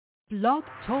Blog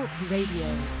Talk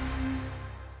Radio.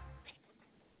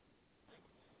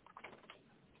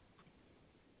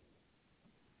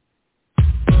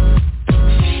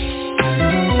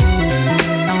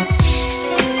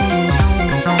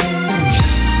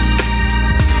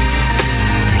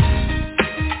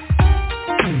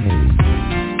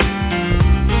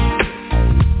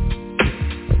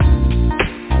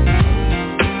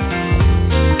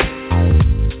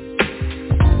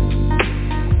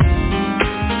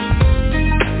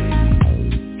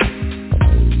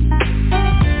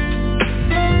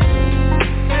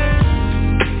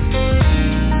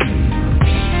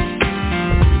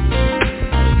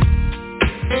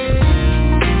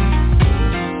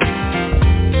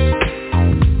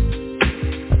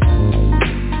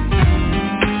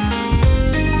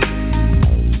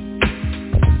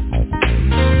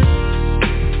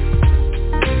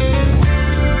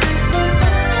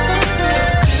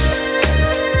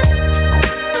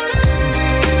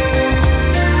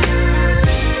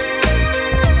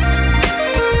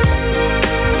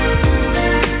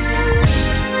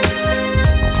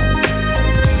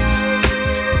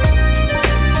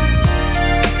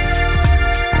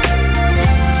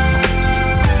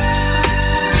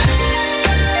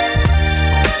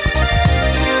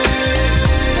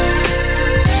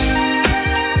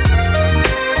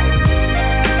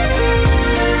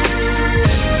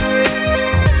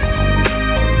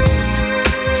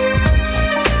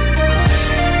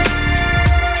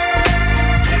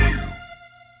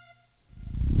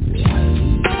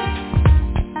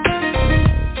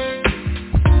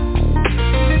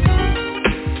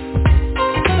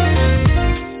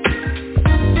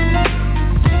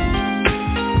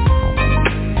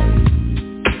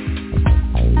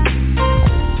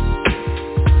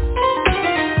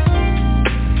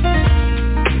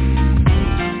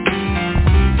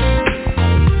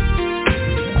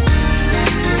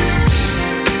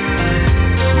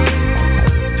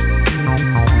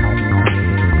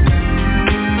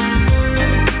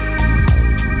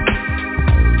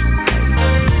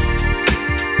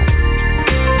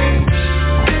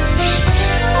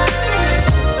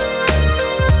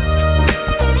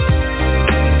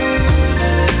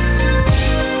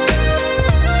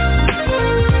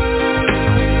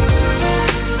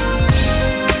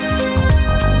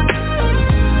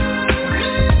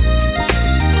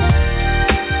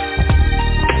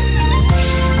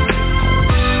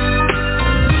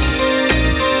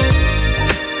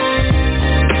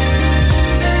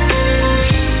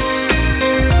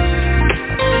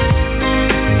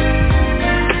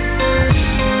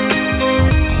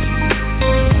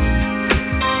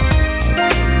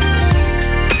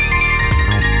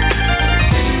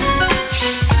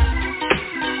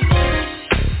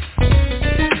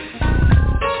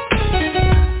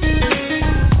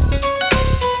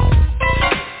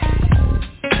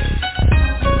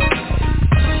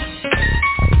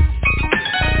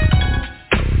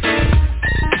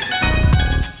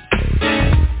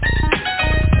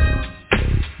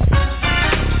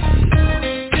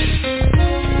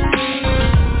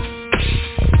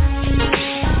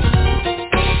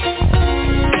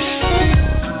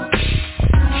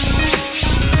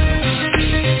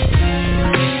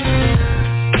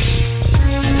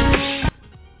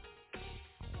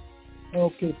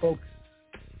 Okay, folks,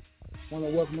 I want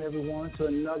to welcome everyone to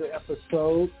another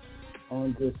episode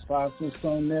on this Five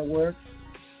Stone Network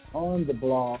on the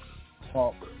Blog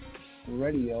Talk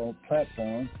Radio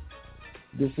platform.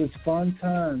 This is Fun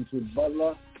Times with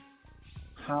Butler,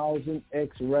 Housing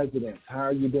Ex-Residents. How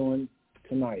are you doing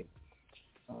tonight?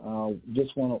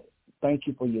 Just want to thank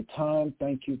you for your time.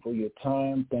 Thank you for your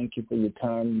time. Thank you for your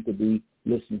time. You could be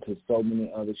listening to so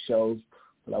many other shows.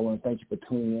 But I want to thank you for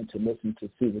tuning in to listen to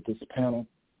see what this panel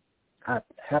I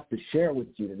have to share with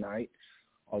you tonight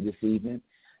or this evening,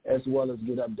 as well as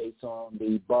get updates on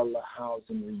the Butler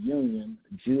Housing Reunion,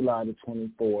 July the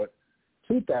 24th,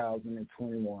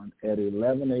 2021 at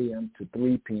 11 a.m. to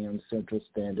 3 p.m. Central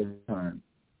Standard Time.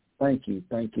 Thank you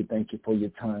for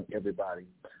your time, everybody.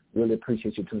 Really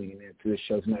appreciate you tuning in to this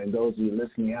show tonight. And those of you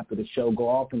listening after the show, go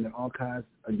off in the archives.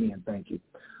 Again, thank you.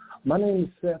 My name is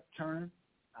Seth Turner.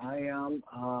 I am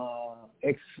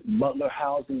ex-Butler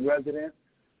housing resident.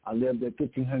 I lived at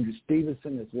 1500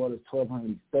 Stevenson as well as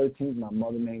 1213. My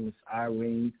mother's name is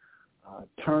Irene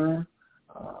Turner.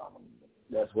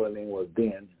 That's what her name was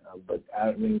then, but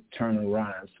Irene Turner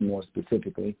rhymes more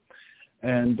specifically.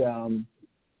 And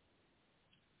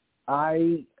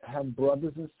I have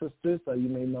brothers and sisters. You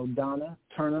may know Donna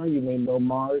Turner. You may know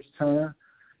Morris Turner.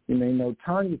 You may know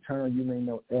Tanya Turner. You may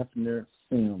know Efner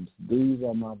Sims. These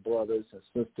are my brothers and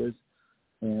sisters.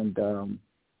 And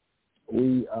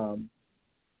we are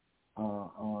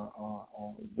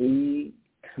We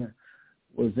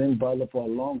was in Butler for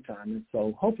a long time, and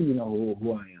so hopefully you know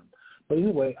who I am. But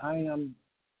anyway, I am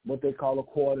what they call a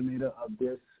coordinator of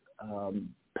this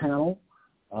panel.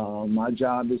 My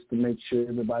job is to make sure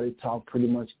everybody talk pretty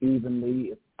much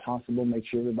evenly, if possible, make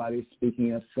sure everybody's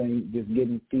speaking and saying, just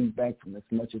getting feedback from as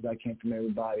much as I can from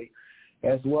everybody,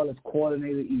 as well as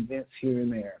coordinated events here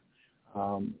and there.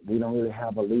 We don't really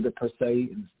have a leader per se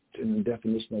in the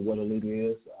definition of what a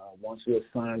leader is. Once we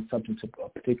assign something to a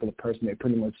particular person, they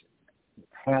pretty much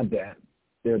have that,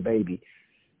 their baby.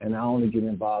 And I only get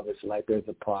involved if like there's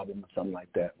a problem or something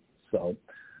like that. So,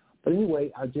 but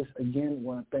anyway, I just, again,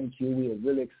 want to thank you. We are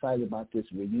really excited about this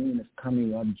reunion that's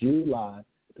coming up July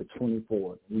the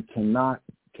 24th. We cannot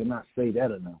say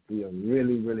that enough. We are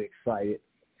really, really excited,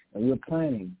 and we're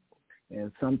planning.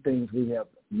 And some things we have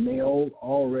nailed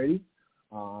already,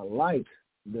 like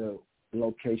the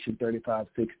location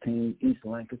 3516 East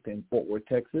Lancaster in Fort Worth,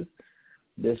 Texas.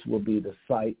 This will be the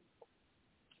site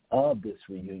of this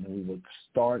reunion. We will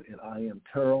start at I Am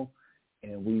Terrell,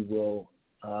 and we will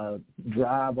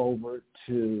drive over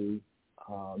to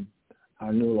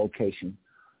our new location.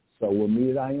 So we'll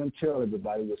meet at I Am Terrell,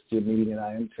 everybody. We're still meeting at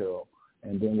I Am Terrell,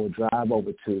 and then we'll drive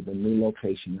over to the new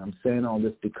location. I'm saying all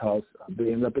this because I'm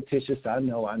being repetitious. I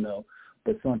know,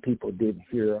 but some people didn't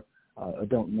hear or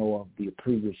don't know of the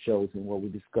previous shows and what we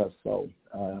discussed. So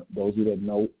those of you that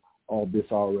know all this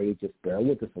already, just bear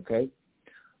with us, okay?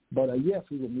 But yes,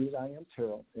 we will meet at I Am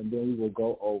Terrell, and then we will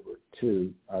go over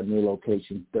to our new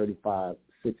location,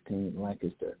 3516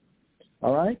 Lancaster.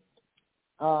 All right?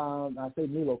 I say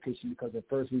new location because at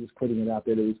first we was putting it out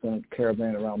there that we was going to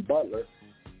caravan around Butler,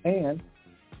 and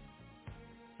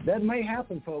that may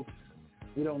happen, folks.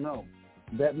 We don't know.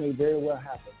 That may very well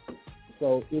happen.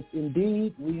 So if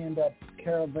indeed we end up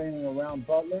caravanning around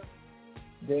Butler,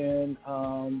 then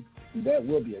that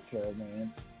will be a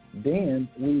caravan. Then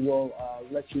we will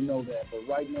let you know that. But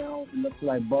right now, it looks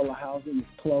like Butler housing is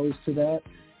closed to that,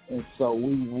 and so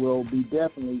we will be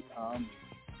definitely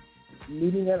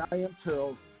meeting at I Am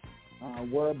Terrell,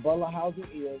 where Butler housing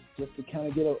is, just to kind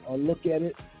of get a look at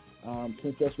it,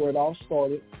 since that's where it all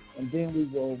started. And then we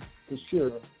will, for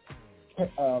sure,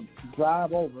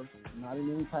 drive over, not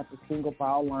in any type of single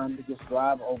file line, but just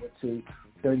drive over to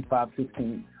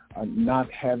 3516,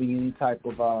 not having any type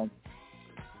of,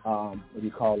 what do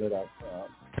you call it,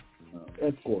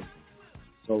 escort.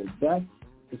 So that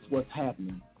is what's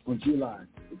happening on July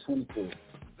the 24th.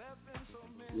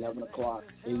 11 o'clock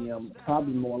a.m.,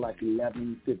 probably more like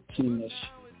 11:15-ish.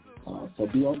 So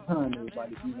be on time,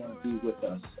 everybody, if you want to be with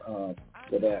us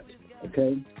for that,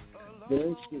 okay?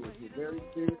 Very serious. We're very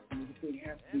serious, and everything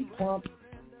has to be prompt,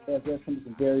 as there's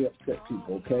some very upset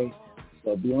people, okay?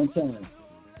 So be on time.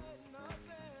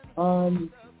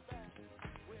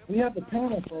 We have the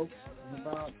panel, folks, of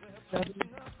about 7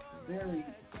 very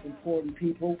important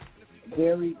people,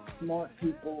 very smart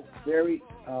people, very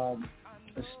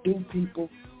astute people.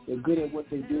 They're good at what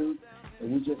they do,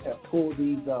 and we just have pulled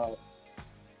these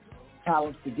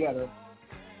talents together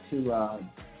to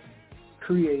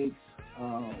create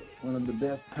one of the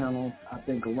best panels, I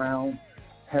think, around.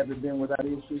 Has it been without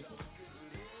issues?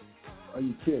 Are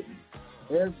you kidding?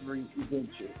 Every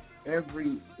adventure,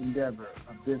 every endeavor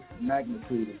of this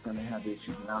magnitude is going to have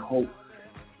issues, and I hope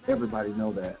everybody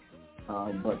know that.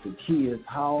 But the key is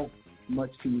how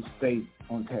much can you stay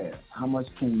on task? How much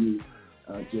can you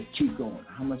just keep going?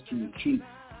 How much can you keep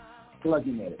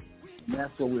plugging at it? And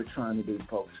that's what we're trying to do,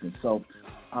 folks. And so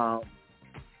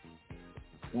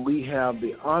we have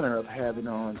the honor of having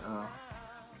on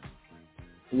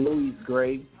Louise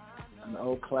Gray, an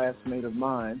old classmate of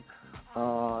mine.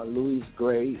 Louise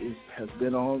Gray has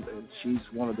been on, and she's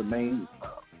one of the main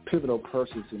pivotal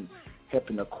persons in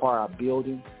helping acquire our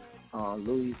building.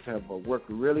 Louise have worked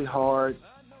really hard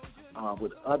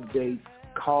with updates,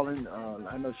 calling.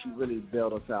 I know she really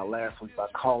bailed us out last week by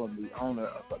calling the owner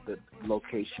of the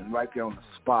location right there on the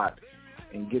spot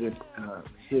and getting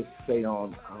his say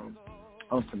on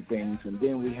some things. And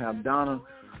then we have Donna,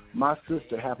 my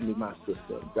sister, happened to be my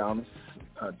sister, Donna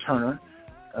Turner.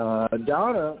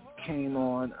 Donna came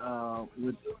on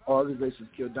with organizations.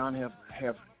 Donna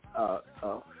have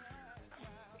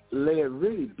led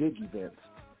really big events,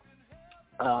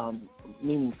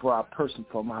 meaning for our person,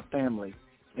 for my family.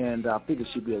 And I figured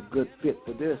she'd be a good fit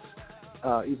for this,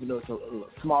 even though it's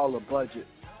a smaller budget.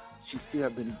 She still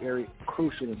has been very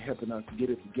crucial in helping us get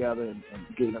it together and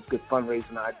getting us good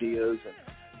fundraising ideas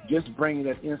and just bringing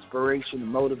that inspiration and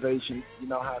motivation.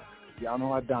 Y'all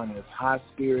know how Donna is, high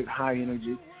spirit, high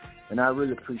energy, and I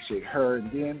really appreciate her.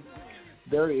 And then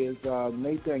there is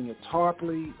Nathaniel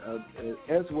Tarpley,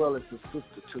 as well as his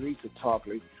sister Teresa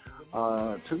Tarpley,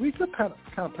 Teresa kind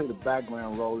of played a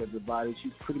background role, everybody.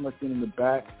 She's pretty much been in the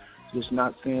back, just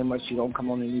not saying much. She don't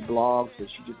come on any blogs, but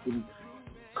she just been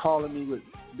calling me with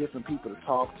different people to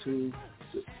talk to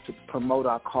promote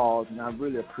our cause, and I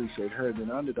really appreciate her.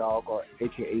 Then Underdog, or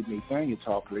a.k.a. Nathaniel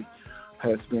Talkley,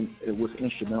 was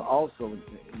instrumental also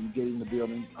in getting the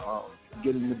building,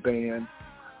 getting the band.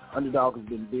 Underdog has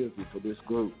been busy for this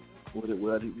group with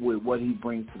what he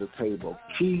brings to the table.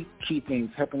 Key things,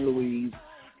 helping Louise,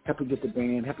 helping get the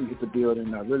band, helping get the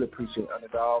building. I really appreciate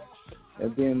Underdog.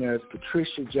 And then there's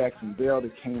Patricia Jackson Bell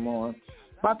that came on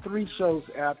about 3 shows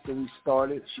after we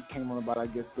started. She came on about, I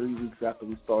guess, 3 weeks after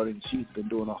we started, and she's been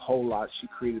doing a whole lot. She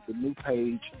created the new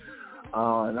page,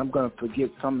 and I'm going to forget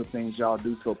some of the things y'all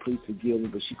do, so please forgive me,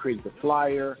 but she created the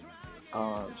flyer.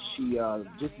 She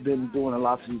just been doing a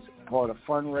lot. She's part of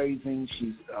fundraising.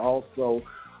 She's also,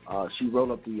 she wrote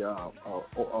up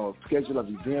the schedule of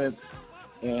events,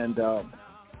 and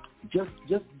just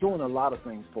doing a lot of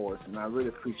things for us, and I really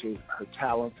appreciate her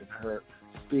talent and her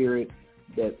spirit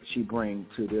that she brings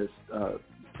to this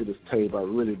table. I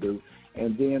really do.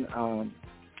 And then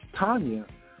Tanya,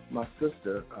 my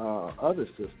sister, other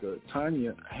sister,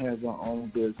 Tanya has her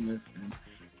own business. And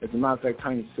as a matter of fact,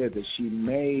 Tanya said that she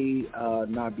may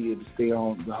not be able to stay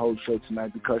on the whole show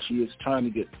tonight because she is trying to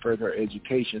get further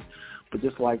education. But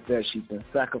just like that, she's been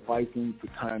sacrificing the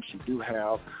time she do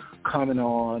have, coming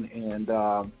on and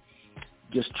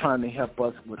just trying to help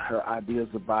us with her ideas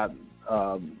about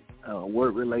where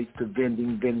it relates to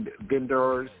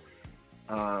vendors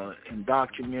and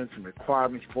documents and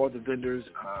requirements for the vendors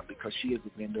because she is a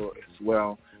vendor as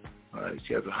well.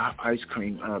 She has an ice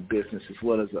cream business as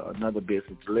well as another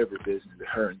business, delivery business that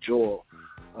her and Joel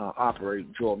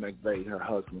operate, Joel McVeigh, her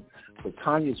husband. But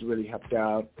Tanya's really helped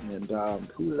out, and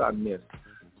who did I miss?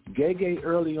 Gay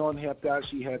early on helped out.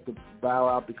 She had to bow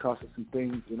out because of some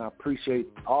things, and I appreciate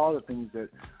all the things that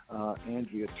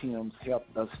Andrea Timms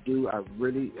helped us do. I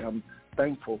really am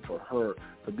thankful for her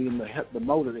for being the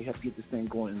motor to help get this thing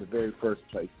going in the very first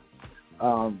place.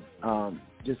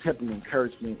 Just helping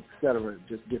encouragement, et cetera,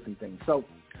 just different things. So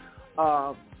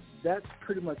that's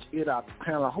pretty much it. Our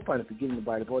panel. I hope I didn't forget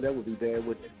anybody. Boy, that would be bad,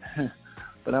 wouldn't it?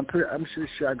 But I'm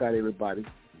sure I got everybody.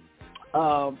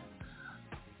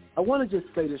 I want to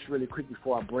just say this really quick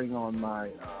before I bring on my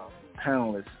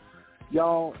panelists.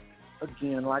 Y'all,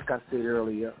 again, like I said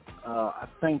earlier, I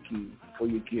thank you for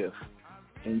your gift.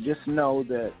 And just know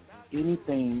that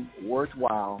anything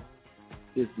worthwhile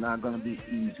is not going to be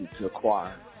easy to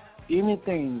acquire.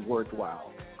 Anything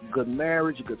worthwhile, a good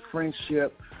marriage, a good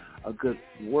friendship, a good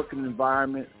working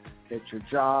environment at your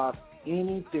job,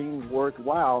 anything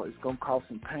worthwhile is going to cause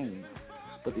some pain.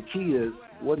 But the key is,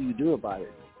 what do you do about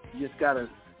it? You just got to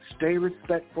stay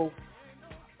respectful,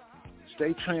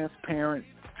 stay transparent.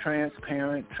 I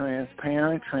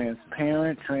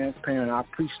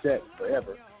preach that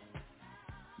forever.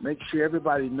 Make sure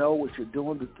everybody know what you're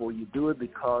doing before you do it,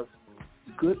 because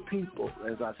good people,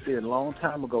 as I said a long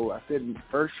time ago, I said in the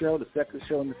first show, the second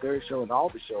show, and the third show, and all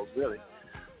the shows really,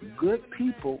 good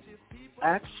people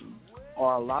actions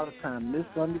are a lot of times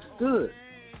misunderstood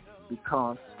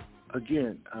because,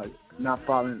 again, not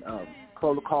following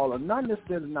protocol, or not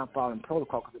necessarily not following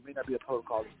protocol, because it may not be a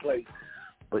protocol in place,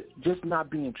 but just not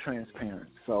being transparent.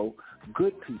 So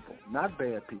good people, not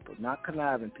bad people, not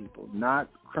conniving people, not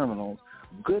criminals,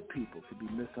 good people to be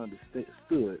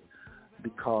misunderstood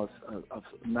because of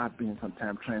not being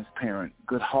sometimes transparent,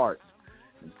 good hearts.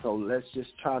 And so let's just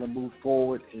try to move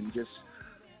forward and just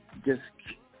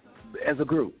as a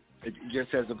group,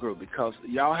 because some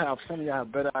of y'all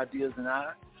have better ideas than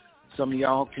I. Some of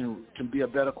y'all can be a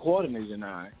better coordinator than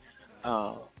I.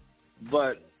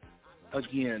 But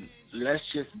again, let's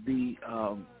just be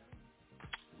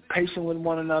patient with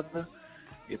one another.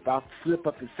 If I slip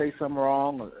up and say something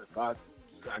wrong, or if I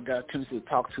got a tendency to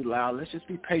talk too loud, let's just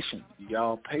be patient.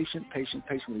 Y'all patient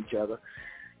with each other.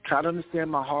 Try to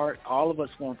understand my heart. All of us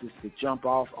want this to jump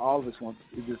off. All of us want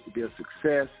this to be a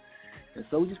success. And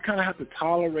so we just kind of have to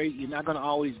tolerate. You're not going to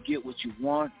always get what you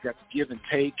want. You have to give and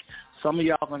take. Some of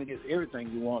y'all are going to get everything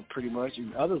you want pretty much,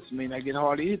 and others may not get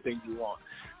hardly anything you want.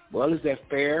 Well, is that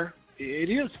fair? It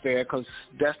is fair because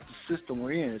that's the system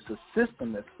we're in. It's a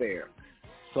system that's fair.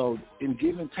 So in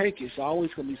give and take, it's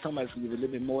always going to be somebody who's going to give a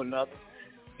little bit more than others.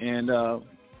 And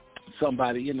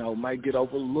somebody, might get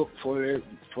overlooked for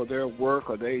their work,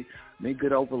 or they may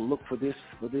get overlooked for this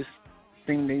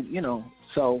thing.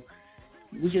 So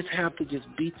we just have to just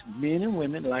be men and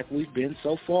women like we've been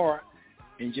so far,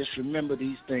 and just remember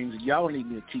these things. Y'all don't need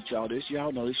me to teach y'all this.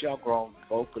 Y'all know this. Y'all grown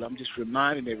folk, but I'm just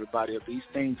reminding everybody of these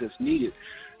things that's needed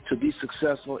to be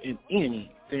successful in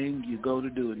anything you go to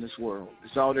do in this world.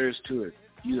 That's all there is to it.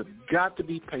 You've got to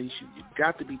be patient. You've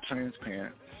got to be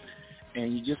transparent.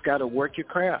 And you just got to work your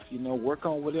craft, work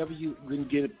on whatever you can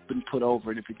get been put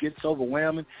over. And if it gets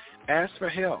overwhelming, ask for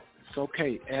help. It's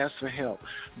okay. Ask for help.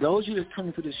 Those of you that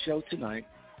tuning to the show tonight,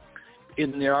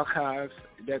 in the archives,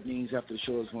 that means after the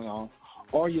show has went on,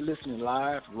 or you're listening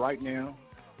live right now,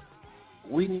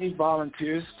 we need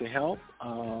volunteers to help.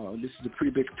 This is a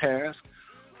pretty big task.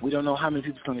 We don't know how many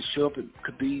people are going to show up. It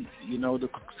could be, the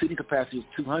seating capacity is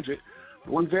 200.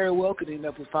 We very well could end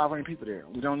up with 500 people there.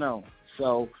 We don't know.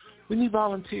 So we need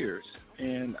volunteers.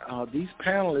 And these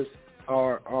panelists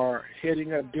are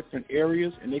heading up different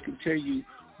areas, and they can tell you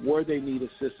where they need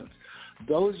assistance.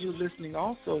 Those of you listening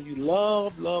also, you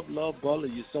love Butler.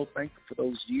 You're so thankful for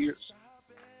those years.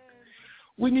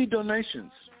 We need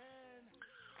donations.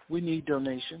 We need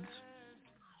donations.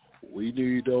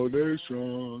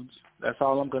 That's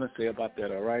all I'm going to say about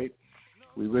that, all right?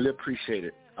 We really appreciate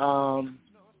it. I'm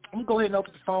going to go ahead and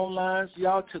open the phone lines.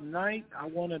 Y'all, tonight I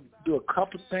want to do a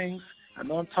couple of things. I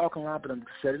know I'm talking a lot, but I'm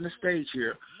setting the stage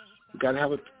here. We got to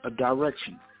have a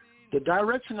direction. The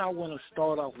direction I want to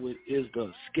start off with is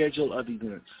the schedule of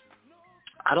events.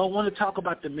 I don't want to talk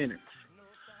about the minutes.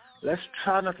 Let's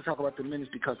try not to talk about the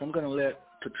minutes because I'm going to let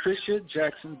Patricia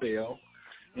Jackson-Bell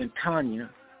and Tanya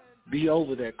be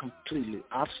over that completely.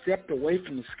 I've stepped away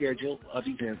from the schedule of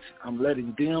events. I'm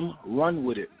letting them run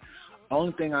with it.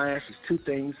 Only thing I ask is two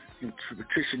things, and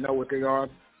Patricia know what they are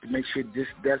to make sure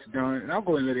that's done. And I'll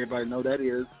go and let everybody know that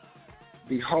is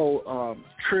the whole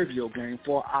trivial game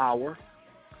for an hour,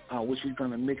 which we're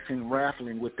going to mix in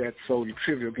raffling with that. So the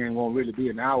trivial game won't really be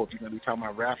an hour if you're going to be talking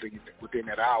about raffling within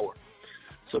that hour.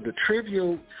 So the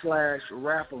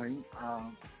trivial/raffling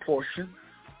portion,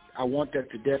 I want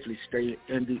that to definitely stay.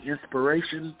 And the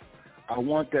inspiration, I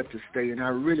want that to stay. And I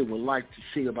really would like to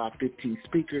see about 15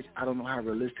 speakers. I don't know how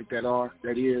realistic that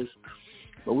is.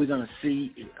 But we're going to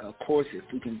see, of course, if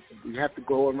we have to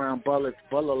go around Butler.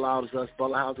 Butler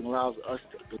Housing allows us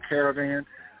the caravan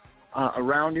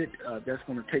around it. That's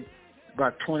going to take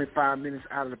about 25 minutes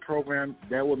out of the program.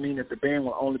 That would mean that the band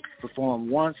will only perform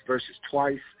once versus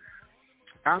twice.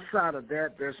 Outside of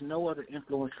that, there's no other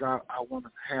influence I want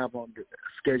to have on the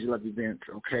schedule of events,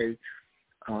 okay?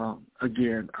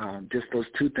 Just those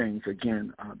two things.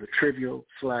 Again, the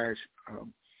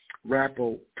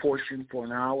trivial/raffle portion for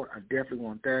an hour, I definitely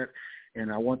want that.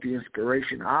 And I want the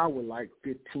inspiration. I would like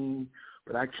 15,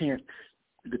 but I can't.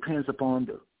 It depends upon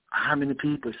how many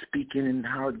people are speaking and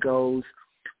how it goes.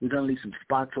 We're going to leave some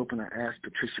spots open. I asked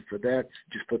Patricia for that,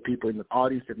 just for people in the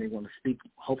audience that may want to speak.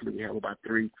 Hopefully we have about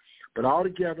 3. But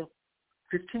altogether,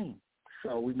 15.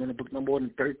 So we're going to book no more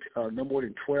than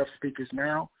 12 speakers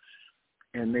now,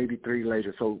 and maybe 3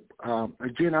 later. So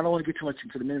again, I don't want to get too much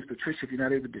into the minutes, Patricia. If you're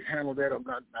not able to handle that, or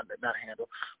not handle,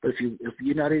 but if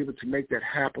you're not able to make that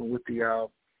happen with the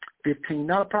 15,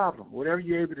 not a problem. Whatever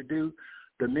you're able to do,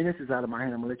 the minutes is out of my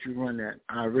hand. I'm going to let you run that.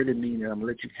 I really mean it. I'm going to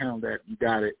let you handle that. You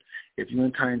got it. If you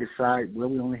and time decide, well,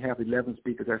 we only have 11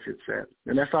 speakers, that's it set.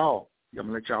 And that's all. I'm going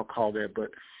to let y'all call that.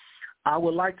 But I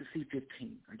would like to see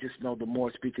 15. I just know the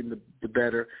more speaking, the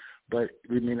better. But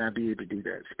we may not be able to do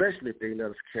that, especially if they let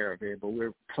us caravan. But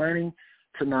we're planning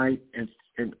tonight, and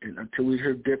until we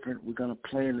hear different, we're going to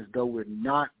plan as though we're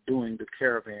not doing the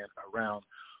caravan around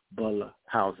Butler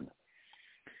Housing.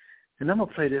 And I'm going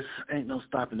to play this Ain't No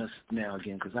Stopping Us now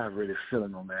again because I'm really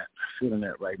feeling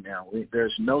that right now.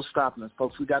 There's no stopping us,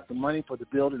 folks. We got the money for the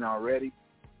building already,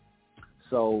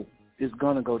 so it's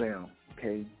going to go down,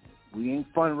 okay? We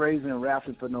ain't fundraising and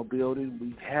raffling for no building.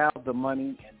 We have the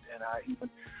money, and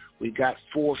we got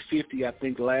 $450, I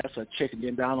think, last I checked, and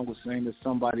then Donald was saying that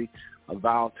somebody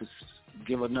vowed to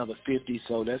give another $50,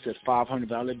 so that's at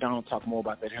 $500. I'll let Donald talk more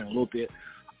about that here in a little bit.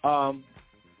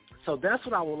 So that's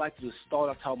what I would like to do,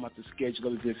 start off talking about the schedule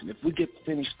of events. And if we get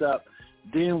finished up,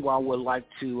 then I would like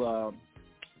to,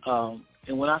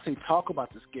 and when I say talk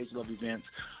about the schedule of events,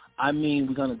 I mean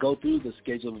we're going to go through the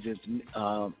schedule of events,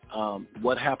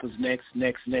 what happens next,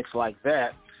 like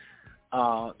that,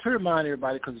 to remind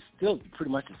everybody, because it's still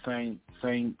pretty much the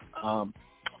same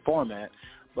format.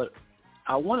 But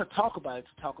I want to talk about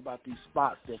these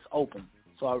spots that's open.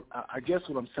 So I guess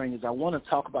what I'm saying is I want to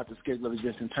talk about the schedule of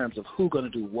events in terms of who's going to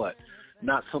do what,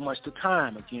 not so much the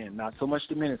time, again, not so much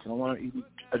the minutes. I don't want to even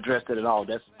address that at all.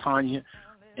 That's Tanya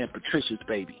and Patricia's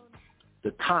baby.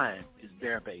 The time is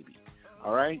their baby,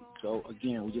 all right? So,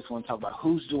 again, we just want to talk about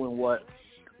who's doing what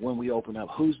when we open up,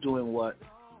 who's doing what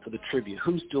for the tribute,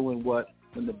 who's doing what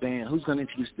when the band, who's going to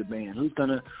introduce the band, who's going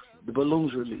to, the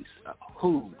balloons release,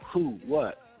 who,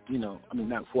 what,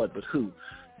 not what, but who.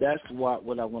 That's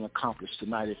what I want to accomplish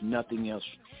tonight, if nothing else.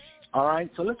 All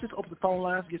right, so let's just open the phone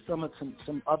lines, get some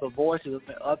other voices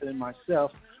other than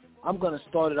myself. I'm going to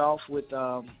start it off with,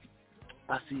 let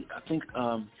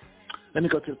me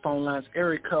go to the phone lines.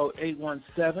 Area code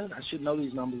 817. I should know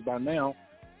these numbers by now,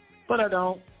 but I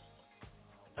don't.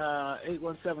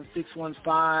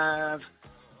 817-615.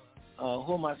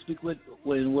 Who am I speaking with?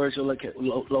 Where's your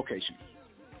location?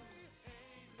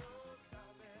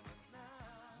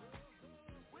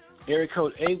 Area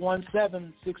code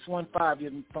 817-615.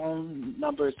 Your phone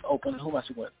number is open. Who am I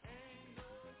speaking with?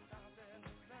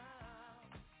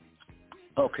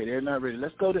 Okay, they're not ready.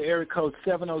 Let's go to area code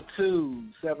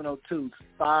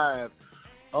 702-502.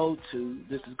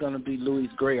 This is going to be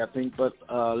Louise Gray, I think, but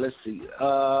let's see. Who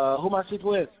am I speaking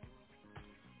with?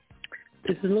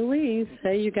 This is Louise.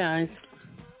 Hey, you guys.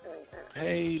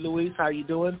 Hey, Louise, how you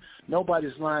doing?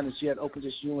 Nobody's line is yet open,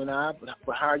 just you and I,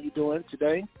 but how are you doing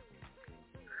today?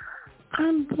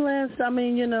 I'm blessed. I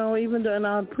mean, even though, and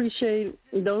I appreciate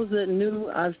those that knew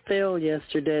I fell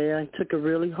yesterday. I took a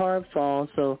really hard fall,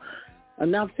 so I'm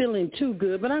not feeling too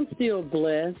good, but I'm still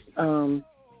blessed. I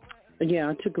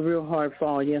took a real hard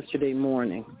fall yesterday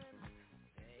morning.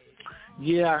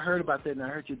 Yeah, I heard about that, and I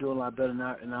heard you're doing a lot better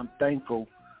now, and I'm thankful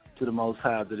to the Most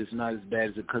High that it's not as bad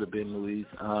as it could have been, Louise.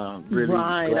 Really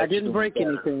right, I didn't break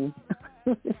anything.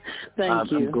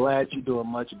 Thank you. I'm glad you're doing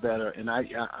much better, and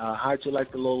how'd you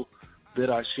like the little bit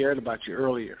I shared about you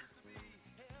earlier?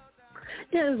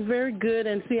 Yeah, it was very good.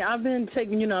 And see, I've been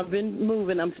I've been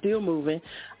moving. I'm still moving.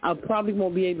 I probably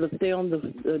won't be able to stay on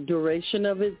the duration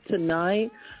of it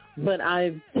tonight, but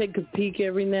I take a peek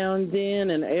every now and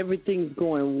then, and everything's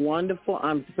going wonderful.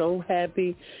 I'm so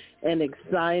happy and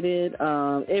excited.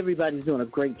 Everybody's doing a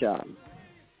great job.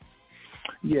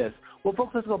 Yes. Well,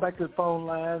 folks, let's go back to the phone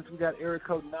lines. We got area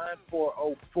code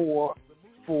 940-442,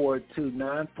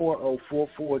 940-442.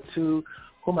 Who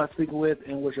am I speaking with,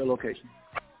 and what's your location?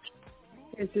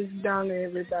 This is Donna,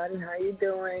 everybody. How you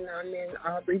doing? I'm in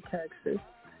Aubrey, Texas.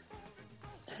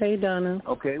 Hey, Donna.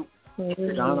 Okay.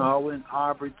 Donna, all in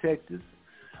Aubrey, Texas.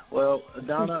 Well,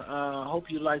 Donna, I hope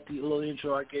you liked the little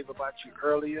intro I gave about you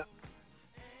earlier.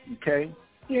 Okay?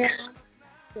 Yeah.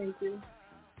 Thank you.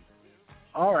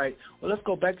 All right. Well, let's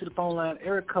go back to the phone line.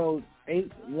 Area code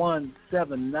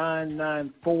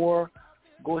 817994.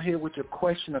 Go ahead with your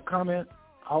question or comment.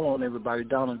 Hold on, everybody.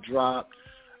 Donna dropped.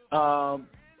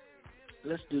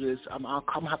 Let's do this. I'm going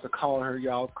to have to call her,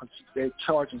 y'all, because they're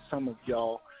charging some of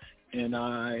y'all, and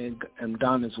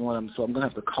Donna's one of them, so I'm going to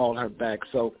have to call her back.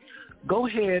 So go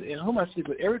ahead, and who am I speaking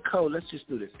with? Area code, let's just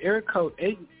do this. Area code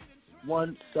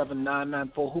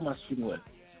 817994. Who am I speaking with?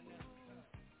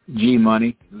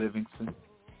 G-Money, Livingston.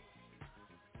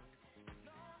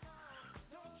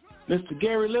 Mr.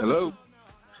 Gary Livingston? Hello.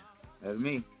 That's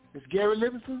me. Mr. Gary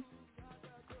Livingston?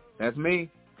 That's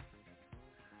me.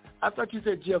 I thought you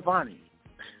said Giovanni.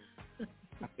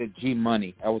 I said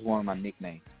G-Money. That was one of my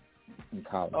nicknames in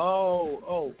college.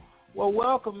 Oh. Well,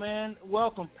 welcome, man.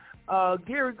 Welcome.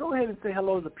 Gary, go ahead and say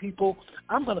hello to the people.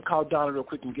 I'm going to call Donna real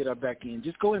quick and get her back in.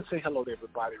 Just go ahead and say hello to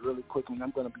everybody really quickly, and I'm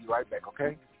going to be right back,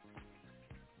 okay?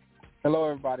 Hello,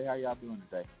 everybody. How y'all doing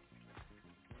today?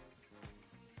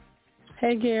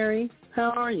 Hey, Gary. How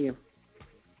are you?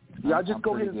 Y'all just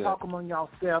go ahead and good. talk among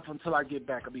y'allself until I get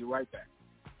back. I'll be right back.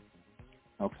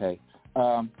 Okay.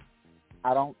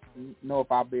 I don't know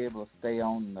if I'll be able to stay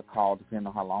on the call depending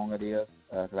on how long it is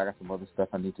because I got some other stuff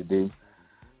I need to do.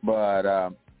 But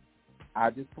I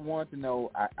just wanted to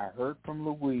know, I heard from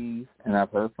Louise and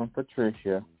I've heard from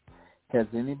Patricia. Has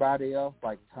anybody else,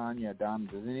 like Tanya or Donna,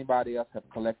 does anybody else have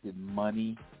collected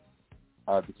money,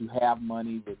 that you have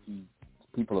money that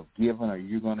people have given or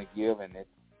you're going to give, and it's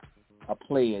a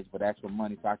pledge with actual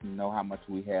money so I can know how much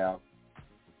we have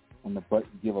on the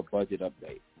give a budget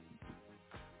update?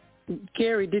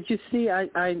 Gary, did you see I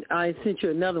sent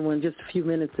you another one just a few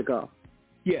minutes ago?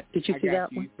 Yes. Did you see that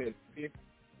you. one? You said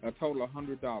a total of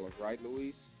 $100, right,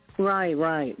 Louise? Right.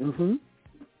 Mm-hmm.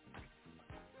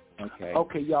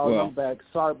 Okay, y'all, I'm back.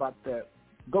 Sorry about that.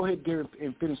 Go ahead, Gary,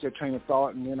 and finish that train of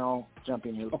thought, and then I'll jump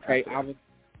in here. Okay,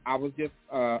 I was just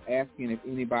asking if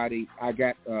anybody, I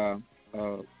got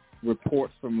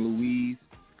reports from Louise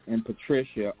and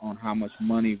Patricia on how much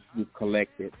money we've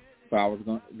collected. So I was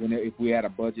going, if we had a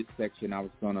budget section, I was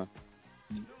going to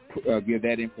give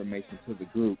that information to the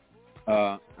group.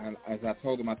 As I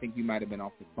told them, I think you might have been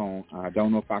off the phone. I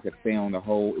don't know if I could stay on the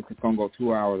whole. If it's going to go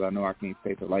 2 hours, I know I can't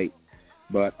stay till late.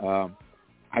 But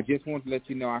I just wanted to let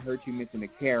you know, I heard you mention the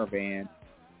caravan.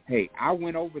 Hey, I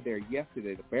went over there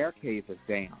yesterday. The barricades are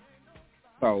down.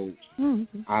 So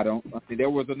there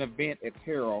was an event at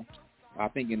Terrell, I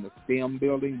think in the STEM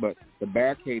building, but the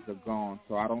barricades are gone.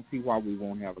 So I don't see why we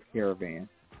won't have a caravan.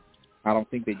 I don't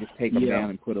think they just take them down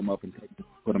and put them up and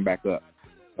put them back up.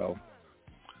 So,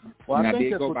 well, I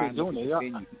think that's what they're doing.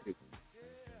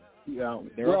 Yeah.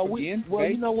 Well,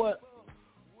 you know what?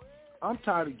 I'm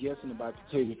tired of guessing about to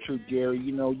tell you the truth, Gary.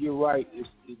 You know, you're right.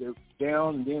 They're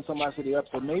down, and then somebody said they're up.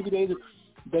 So maybe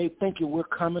they thinking we're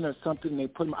coming or something. And they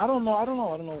put them. I don't know. I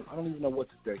don't even know what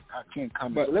to say. I can't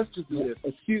comment. But let's just do this.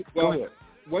 Go ahead.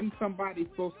 Wasn't somebody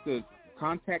supposed to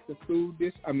contact the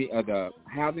the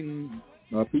housing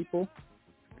people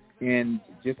and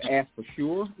just ask for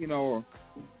sure? You know. Or,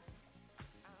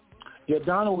 yeah,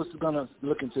 Donna was going to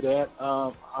look into that.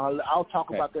 I'll talk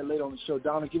about that later on the show.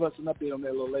 Donna, give us an update on that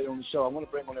a little later on the show. I want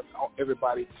to bring on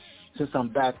everybody since I'm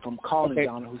back from calling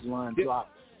Donna, whose line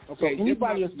dropped. Okay, so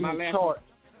anybody that's being charged,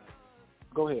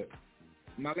 go ahead.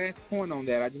 My last point on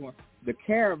that, I just want the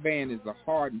caravan is the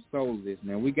heart and soul of this,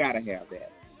 man. We got to have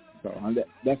that. So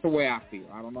that's the way I feel.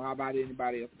 I don't know how about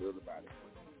anybody else feels about it.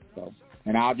 So,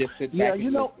 and I'll just sit back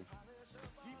and listen.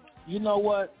 You know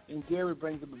what? And Gary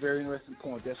brings up a very interesting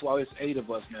point. That's why it's 8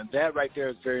 of us, man. That right there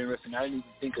is very interesting. I didn't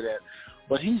even think of that.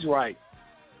 But he's right.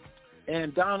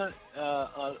 And Donna,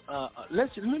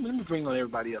 let me bring on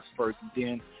everybody else first. And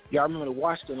then, y'all remember to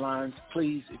watch the lines.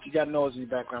 Please, if you got noise in your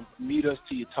background, mute us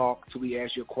till you talk, till we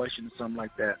ask you a question or something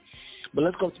like that. But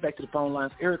let's go back to the phone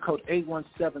lines. Area code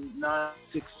 817-965.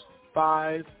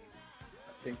 I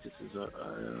think this is let's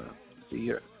see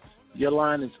here. Your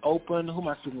line is open. Who am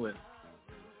I speaking with?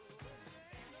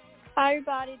 Hi,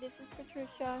 everybody. This is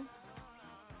Patricia.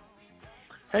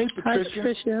 Hey, Patricia. Hi,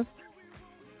 Patricia.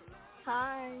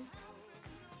 Hi.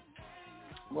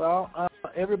 Well,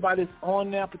 everybody's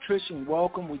on now, Patricia, and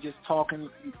welcome. We're just talking.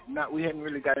 We hadn't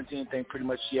really got into anything pretty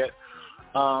much yet.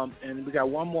 And we got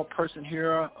one more person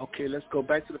here. Okay, let's go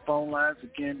back to the phone lines.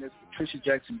 Again, that's Patricia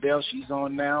Jackson-Bell. She's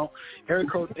on now. Area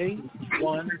code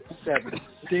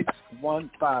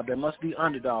 817-615. That must be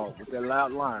Underdog with that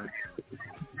loud line.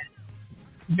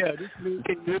 Yeah, this is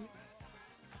me.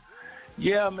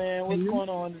 Yeah, man. What's going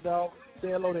on, Underdog? Say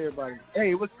hello to everybody.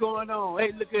 Hey, what's going on?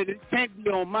 Hey, look at it. It can't be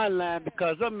on my line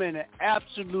because I'm in an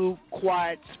absolute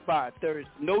quiet spot. There is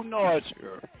no noise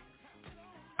here.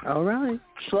 All right.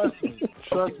 Trust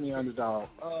me, Underdog.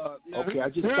 Okay, I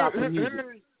just stopped the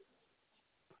music.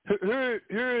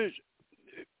 Here's,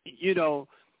 you know,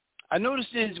 I know this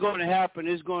thing's going to happen.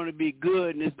 It's going to be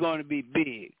good and it's going to be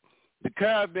big. The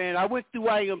caravan, I went through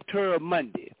I Am Tour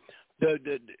Monday.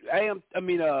 The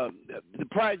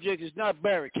project is not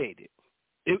barricaded.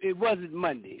 It wasn't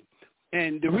Monday.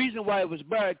 And the reason why it was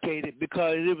barricaded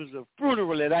because it was a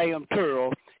funeral at I Am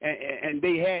Tour, and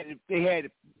they had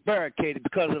it barricaded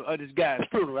because of this guy's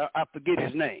funeral. I forget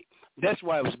his name. That's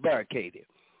why it was barricaded.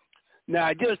 Now,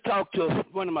 I just talked to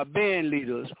one of my band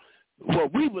leaders.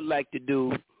 What we would like to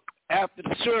do after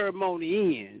the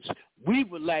ceremony ends, we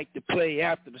would like to play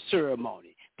after the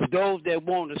ceremony. For those that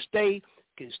want to stay,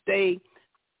 can stay,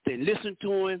 then listen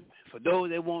to him. For those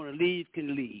that want to leave,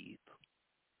 can leave.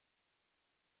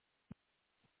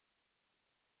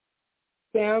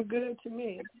 Sound good to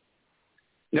me.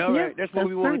 All right, that's what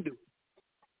we want to do.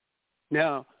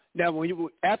 Now, when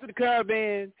after the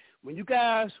caravan, when we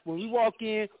walk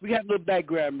in, we have a little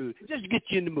background music just to get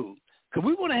you in the mood, because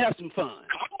we want to have some fun.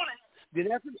 Then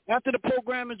after the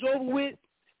program is over with,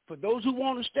 for those who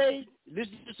want to stay,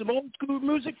 listen to some old school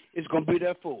music, it's going to be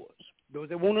there for us. Those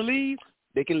that want to leave,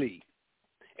 they can leave.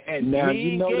 And now,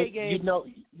 me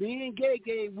and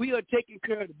Gay, we are taking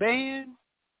care of the band.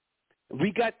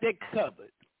 We got that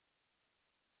covered.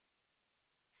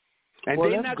 And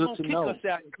they're not going to kick us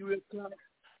out at 3 o'clock.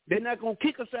 They're not going to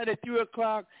kick us out at 3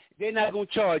 o'clock. They're not going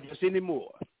to charge us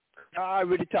anymore. I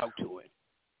already talked to him.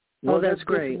 Well, that's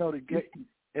great.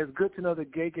 It's good to know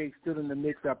that Gay's still in the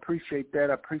mix. I appreciate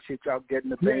that. I appreciate y'all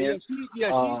getting the band.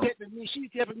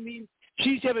 She's helping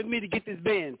me to get this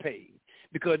band paid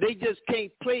because they just can't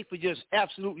play for just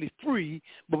absolutely free,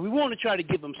 but we want to try to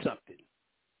give them something.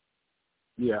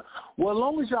 Yeah. Well, as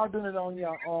long as y'all doing it on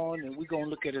your own, and we're going to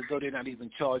look at it as though they're not even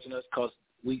charging us because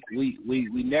we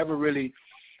never really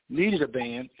needed a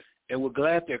band, and we're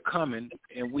glad they're coming,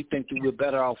 and we think that we're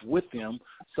better off with them.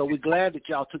 So we're glad that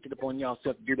y'all took it upon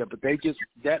y'allself to do that. But they just,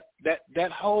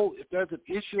 that whole, if there's an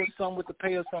issue or something with the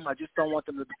pay or something, I just don't want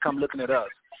them to come looking at us.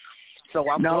 So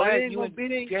I'm glad you and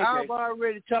Gay. I've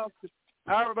already talked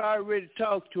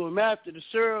to him after the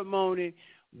ceremony.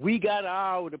 We got an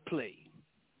hour to play.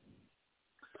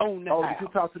 Did you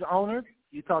talk to the owner?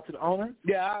 You talked to the owner?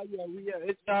 Yeah.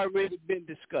 It's already been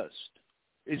discussed.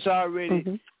 It's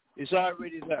already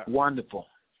there. Wonderful.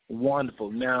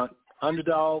 Now,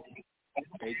 Underdog,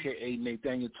 a.k.a.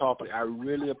 Nathaniel Tarpley, I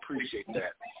really appreciate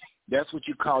that. That's what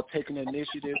you call taking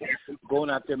initiative, going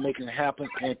out there, making it happen,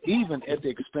 and even at the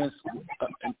expense.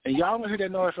 And y'all don't hear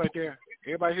that noise right there?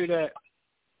 Everybody hear that?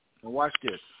 And watch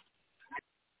this.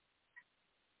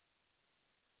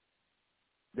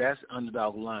 That's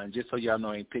Underdog line, just so y'all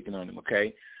know I ain't picking on him,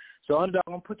 okay? So, Underdog,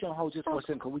 I'm going to put you on hold just for a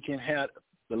second because we can't have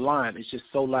the line. It's just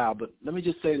so loud. But let me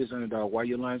just say this, Underdog, while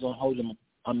your line's on hold, I'm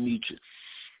unmute you.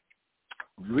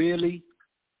 Really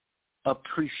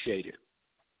appreciate it.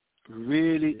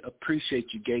 Really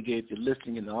appreciate you, Gay, if you're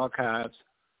listening in the archives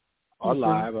or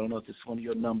live. I don't know if it's one of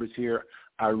your numbers here.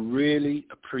 I really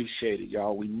appreciate it,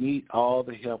 y'all. We need all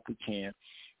the help we can.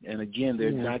 And, again,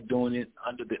 they're not doing it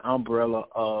under the umbrella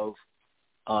of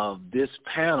this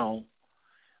panel.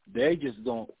 They just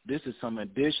don't. This is some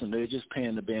addition. They're just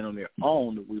paying the band on their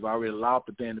own. We've already allowed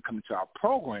the band to come into our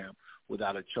program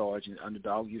without a charge. And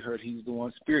Underdog, you heard he's the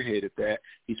one spearheaded that.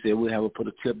 He said we'll have to put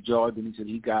a tip jar. Then he said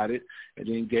he got it. And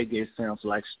then Gay sounds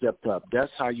like stepped up.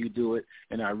 That's how you do it,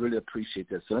 and I really appreciate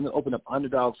that. So let me open up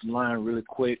Underdog's line really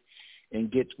quick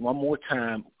and get one more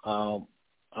time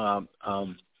when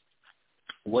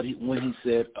he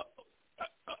said.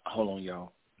 Hold on,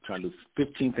 y'all. I'm trying to do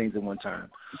 15 things at one time.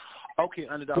 Okay,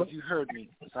 Underdog, you heard me,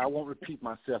 so I won't repeat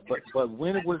myself. But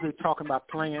when was they talking about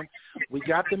playing? We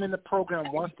got them in the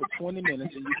program once for 20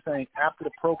 minutes, and you're saying after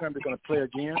the program they're going to play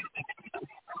again?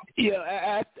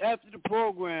 Yeah, after the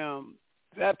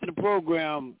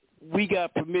program, we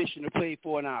got permission to play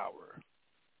for an hour.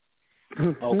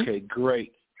 Okay,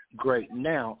 great.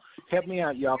 Now, help me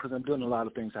out, y'all, because I'm doing a lot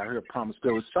of things. I heard promise.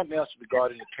 There was something else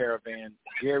regarding the caravan.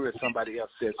 Gary or somebody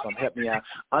else said something. Help me out.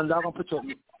 I'm not going to put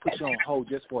you on hold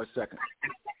just for a second.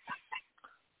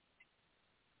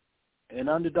 And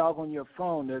Underdog, on your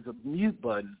phone, there's a mute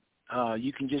button.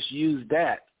 You can just use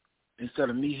that instead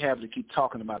of me having to keep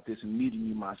talking about this and muting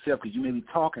you myself, because you may be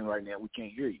talking right now. We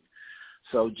can't hear you.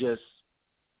 So just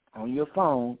on your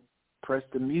phone, press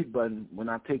the mute button when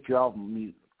I take you off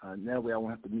mute. That way I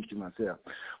won't have to mute you myself.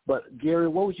 But, Gary,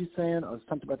 what was you saying? Or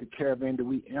something about the caravan? Did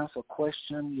we answer a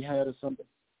question you had or something?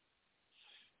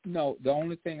 No, the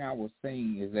only thing I was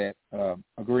saying is that,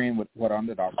 agreeing with what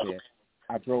Underdog said,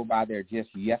 I drove by there just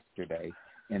yesterday,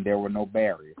 and there were no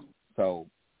barriers. So,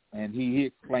 and he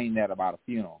explained that about a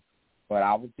funeral. But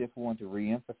I was just wanting to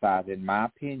reemphasize, in my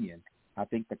opinion, I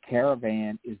think the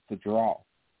caravan is the draw.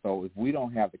 So if we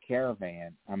don't have the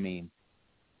caravan, I mean,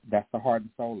 that's the heart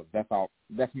and soul of it. That's all.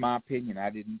 That's my opinion.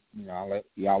 I didn't, I'll let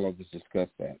y'all others discuss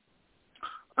that.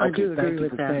 I do agree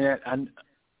with that.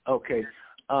 Okay.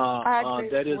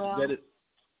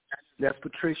 That's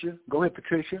Patricia. Go ahead,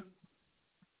 Patricia.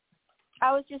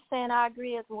 I was just saying I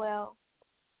agree as well.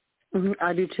 Mm-hmm,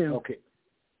 I do too. Okay.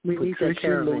 We need the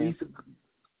caravan. Louisa.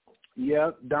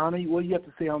 Yeah, Donna, what do you have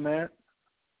to say on that?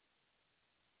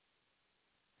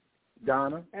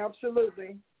 Donna?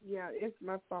 Absolutely. Yeah, it's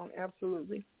my phone.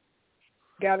 Absolutely.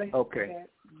 Gotta have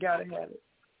it.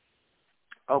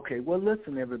 Okay. Well,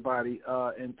 listen, everybody.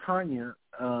 And Tanya,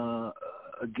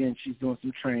 again, she's doing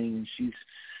some training.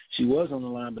 She was on the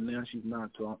line, but now she's not.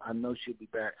 So I know she'll be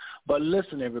back. But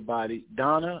listen, everybody.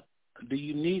 Donna, do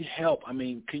you need help? I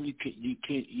mean,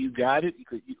 you got it?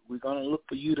 We're gonna look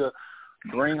for you to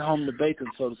bring home the bacon,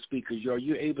 so to speak. Are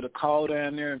you able to call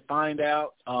down there and find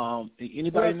out?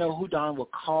 Anybody know who Don will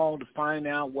call to find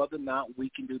out whether or not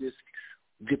we can do this,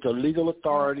 get the legal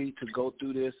authority to go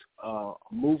through this,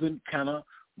 moving at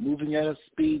a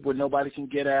speed where nobody can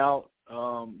get out,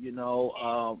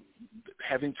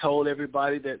 having told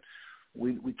everybody that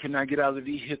we cannot get out of the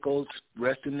vehicles,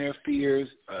 resting their fears.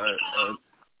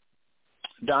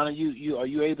 Donna, are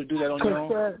you able to do that on your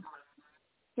own?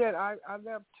 Yeah, I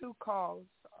left 2 calls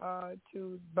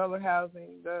to Butler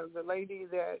Housing. The lady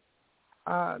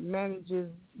that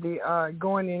manages the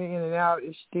going in and out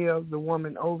is still the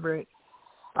woman over it.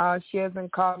 She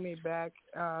hasn't called me back.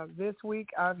 This week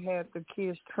I've had the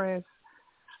kids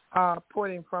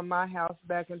transporting from my house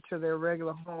back into their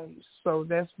regular homes. So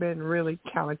that's been really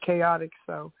kind of chaotic.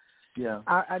 So yeah,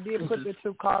 I did put the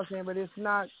 2 calls in, but it's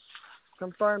not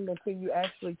confirmed until you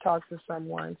actually talk to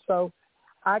someone. So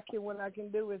what I can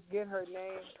do is get her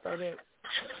name so that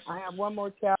I have one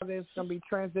more child that's going to be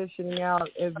transitioning out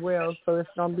as well. So it's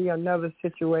going to be another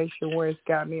situation where it's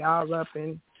got me all up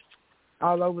and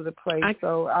all over the place.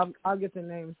 So I'll get the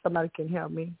name. Somebody can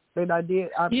help me. But I did.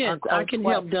 I can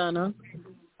help Donna.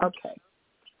 Okay.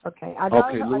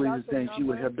 Louise is saying she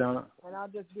would help Donna. And I'll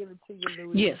just give it to you,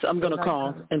 Louise. Yes, I'm going to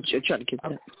call and try to get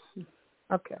that.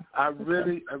 Okay. I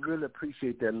really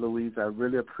appreciate that, Louise. I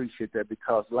really appreciate that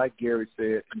because, like Gary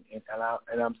said,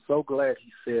 and I'm so glad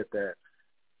he said that.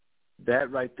 That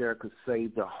right there could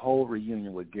save the whole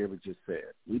reunion. What Gary just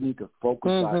said. We need to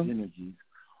focus our energies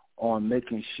on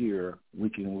making sure we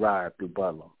can ride through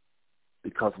Butler,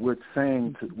 because we're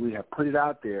saying we have put it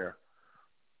out there.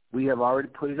 We have already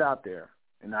put it out there,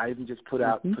 and I even just put it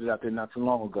out there not too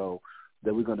long ago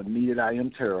that we're going to meet at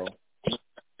I.M. Terrell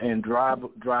and drive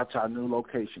to our new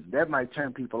location. That might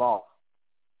turn people off.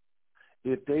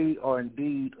 If they are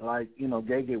indeed, like,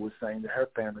 Gege was saying, to her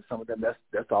family, some of them,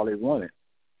 that's all they wanted.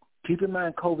 Keep in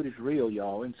mind, COVID is real,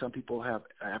 y'all, and some people have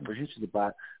apprehensions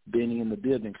about being in the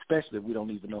building, especially if we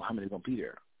don't even know how many are going to be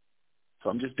there.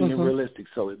 So I'm just being realistic.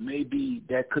 So it may be,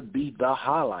 that could be the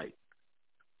highlight.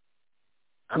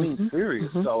 I mean,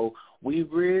 serious. So we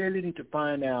really need to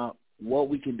find out what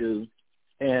we can do.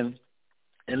 And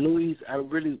Louise, I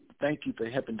really thank you for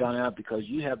helping Donna out, because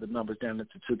you have the numbers down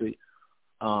to the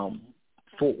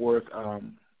Fort Worth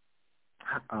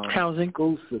housing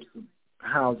school system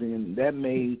housing, and they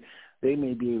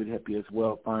may be able to help you as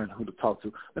well, find who to talk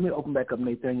to. Let me open back up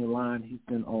Nathaniel's line. He's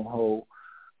been on hold.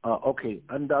 Okay,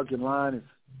 Underdog, your line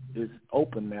is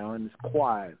open now and it's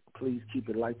quiet. Please keep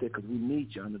it like that, because we need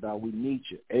you, Underdog. We need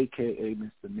you, a.k.a.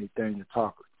 Mr. Nathaniel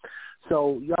Talker.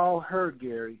 So y'all heard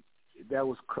Gary. That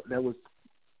was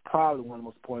probably one of the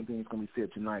most important things going to be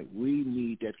said tonight. We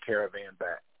need that caravan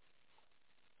back.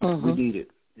 We need it.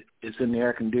 It's in the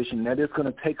air conditioning. That is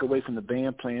going to take away from the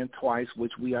band playing twice,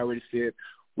 which we already said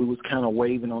we was kind of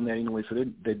waving on that anyway. So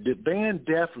the band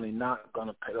definitely not going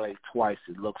to play twice,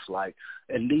 it looks like,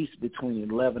 at least between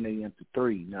 11 a.m. to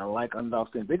 3. Now, like Underdog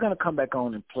said, they're going to come back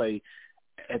on and play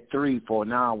at 3 for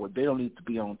an hour. They don't need to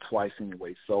be on twice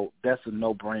anyway. So that's a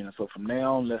no-brainer. So from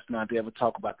now on, let's not ever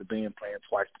talk about the band playing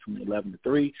twice between 11 to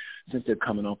 3, since they're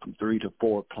coming on from 3 to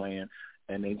 4 playing.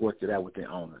 And they worked it out with their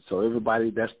owners. So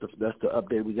everybody, that's the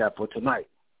update we got for tonight.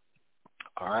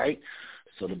 All right.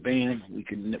 So the band, we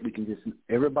can just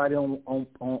everybody on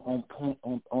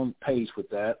page with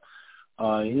that.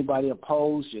 Anybody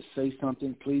opposed, just say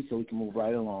something, please, so we can move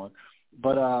right along.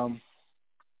 But I'm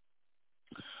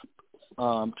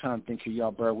trying to think here.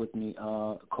 Y'all bear with me.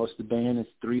 Of course, the band is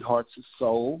Three Hearts of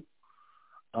Soul.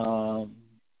 Donna,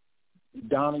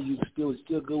 you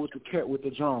still good with the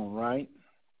drone, right?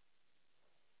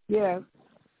 Yes.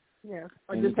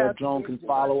 And that drone can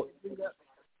follow it.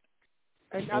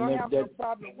 And I don't have no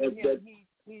problem with him.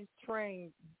 He's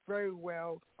trained very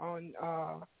well on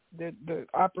the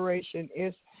operation.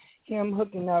 It's him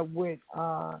hooking up with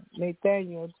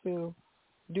Nathaniel to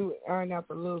earn up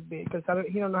a little bit, because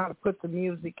he don't know how to put the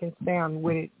music and sound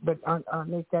with it, but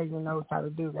Nathaniel knows how to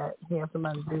do that. He has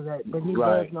somebody to do that, but he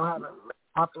does know how to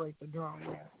operate the drone.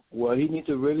 Yeah. Well, he needs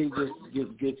to really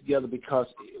just get together, because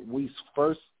we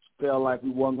first felt like we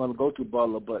weren't going to go to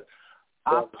Butler, but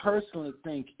I personally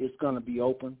think it's going to be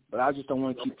open. But I just don't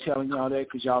want to keep telling y'all that,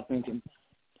 because y'all thinking,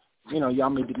 y'all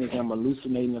may be thinking I'm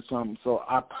hallucinating or something. So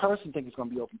I personally think it's going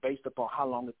to be open based upon how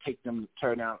long it takes them to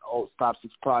tear down old Stop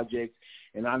 6 projects,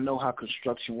 and I know how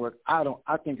construction works. I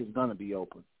think it's going to be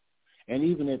open. And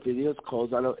even if it is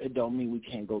closed, it don't mean we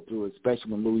can't go through it,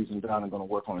 especially when Louise and Don are going to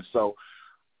work on it. So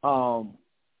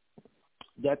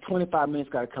that 25 minutes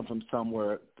got to come from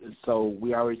somewhere. So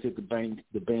we already said the band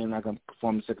not going to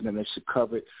perform the second, and they should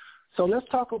cover it. So let's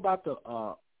talk about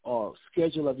the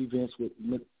schedule of events with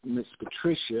Miss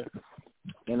Patricia.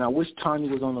 And I wish Tanya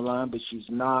was on the line, but she's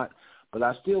not. But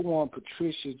I still want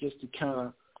Patricia just to kind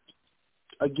of,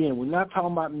 again, we're not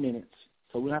talking about minutes,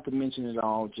 so we don't have to mention it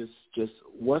all. Just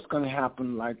what's going to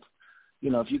happen, like,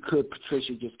 if you could,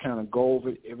 Patricia, just kind of go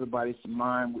over everybody's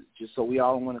mind, just so we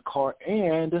all want a card.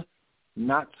 And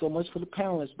not so much for the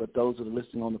panelists, but those that are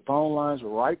listening on the phone lines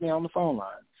right now on the phone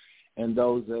line, and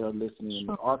those that are listening in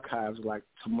the archives like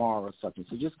tomorrow or something.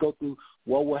 So just go through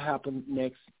what will happen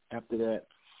next after that.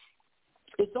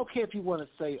 It's okay if you want to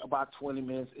say about 20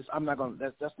 minutes. That's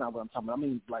not what I'm talking about. I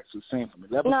mean, like Suzanne from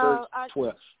 11:30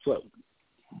 to 12.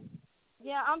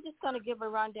 Yeah, I'm just going to give a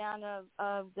rundown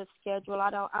of the schedule. I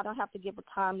don't have to give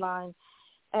a timeline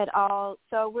at all.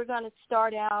 So we're going to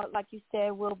start out, like you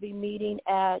said, we'll be meeting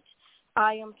at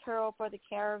I.M. Terrell for the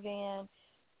caravan.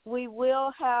 We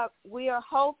are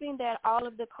hoping that all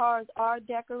of the cars are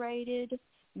decorated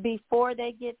before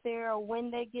they get there or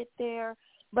when they get there.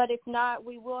 But if not,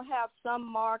 we will have some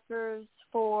markers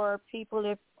for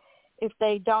people if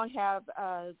they don't have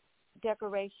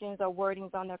decorations or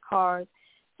wordings on their cars.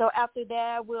 So after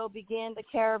that, we'll begin the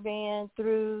caravan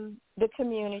through the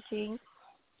community.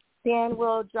 Then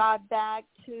we'll drive back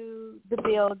to the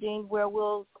building where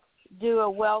we'll do a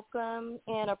welcome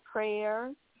and a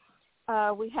prayer.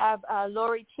 We have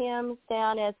Lori Timms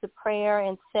down as the prayer,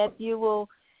 and Seth, you will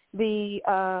be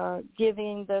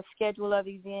giving the schedule of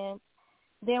events.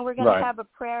 Then we're going to have a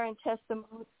prayer and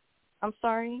testimony. I'm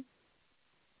sorry?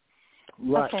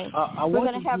 Right. Okay. I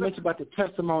wanted to mention about the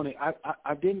testimony. I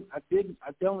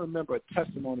don't remember a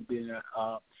testimony being there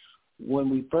when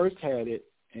we first had it,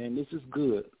 and this is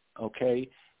good, okay?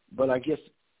 But I guess,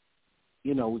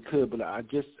 we could, but I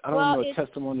don't remember a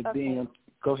testimony being.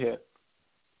 Go ahead.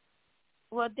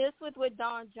 Well, this was with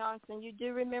Don Johnson. You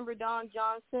do remember Don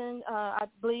Johnson? I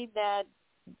believe that,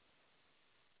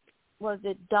 was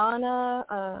it Donna?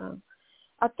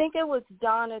 I think it was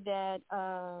Donna that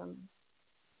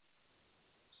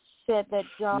said that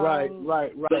John.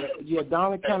 Right. Yeah,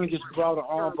 Donna kind of just brought her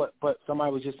on, but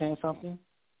somebody was just saying something?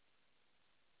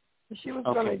 She was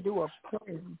going to do a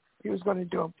poem. She was going to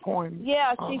do a poem.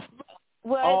 Yeah, it's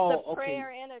a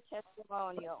prayer and a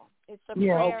testimonial. It's a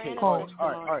prayer and a testimonial.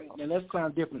 All right. Now, that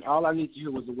sounds different. All I need to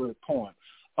hear was the word poem.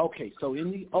 Okay, so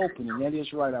in the opening, that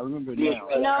is right. I remember it now.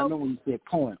 No, I remember when you said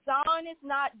poem. Don is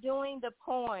not doing the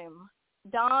poem.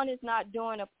 Don is not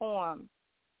doing a poem.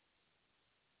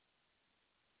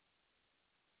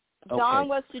 Okay. Don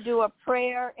was to do a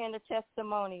prayer and a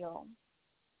testimonial.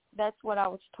 That's what I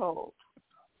was told.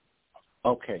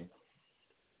 Okay.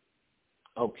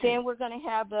 Then we're going to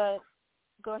have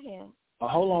go ahead.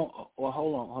 Hold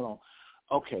on.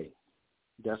 Okay.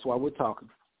 That's why we're talking.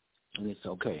 And it's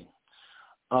okay.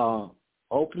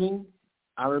 Opening,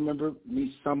 I remember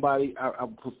meet somebody.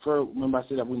 Remember I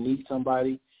said that we need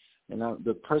somebody, and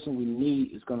the person we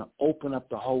need is going to open up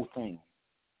the whole thing.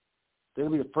 They're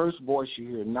going to be the first voice you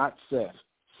hear, not Seth.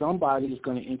 Somebody is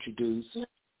going to introduce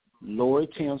Lori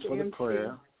Timms for the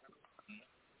prayer.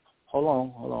 Hold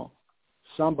on.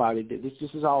 Somebody,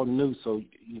 this is all new, so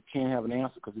you can't have an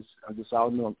answer because it's all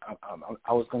new.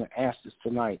 I was going to ask this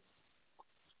tonight.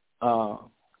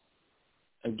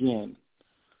 Again,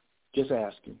 just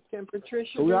asking. Can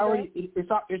Patricia? So we already,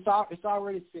 it's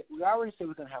already said. We already said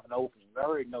we're going to have an opening. We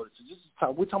already know this.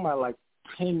 So we're talking about like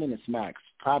 10 minutes max,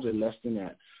 probably less than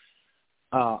that.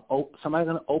 Somebody's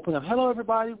going to open up. Hello,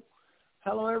 everybody.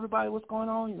 What's going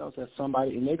on? Says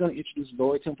somebody, and they're going to introduce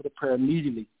Lori Timms for the prayer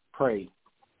immediately. Pray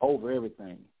over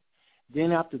everything.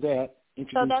 Then after that,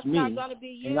 introduce me. So that's not going to be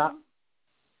you?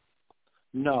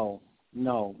 No.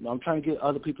 I'm trying to get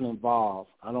other people involved.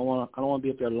 I don't want to be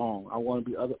up there long. I want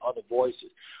to be other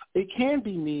voices. It can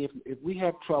be me if we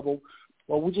have trouble.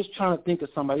 Well, we're just trying to think of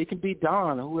somebody. It can be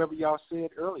Don or whoever y'all said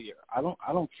earlier. I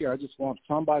don't care. I just want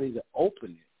somebody to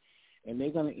open it, and they're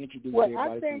going to introduce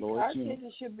everybody to Lord. I think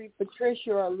it should be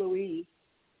Patricia or Louise.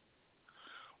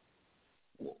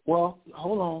 Well,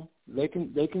 hold on. They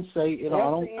can say it.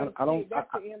 That's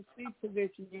the MC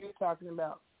position you're talking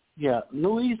about. Yeah,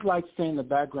 Louise likes staying in the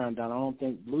background. Down. I don't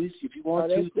think Louise. If you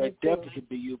want to, that definitely could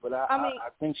be you. But I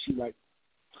think she like.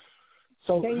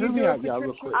 So hear me out, y'all,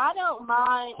 real quick. I don't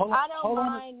mind. I don't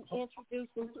mind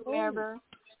introducing whoever.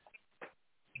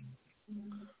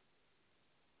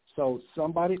 So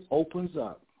somebody opens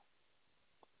up.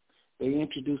 They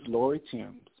introduce Lori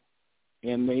Timms,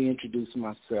 and they introduce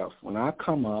myself. When I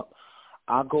come up,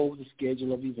 I'll go over the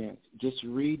schedule of events. Just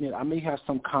reading it. I may have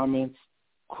some comments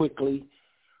quickly,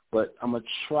 but I'm going to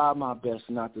try my best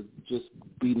not to just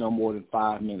be no more than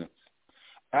 5 minutes.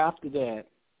 After that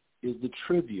is the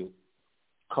tribute,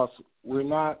 because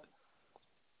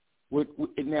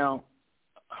now,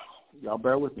 y'all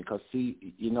bear with me, because,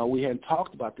 see, we hadn't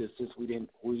talked about this since we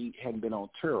hadn't been on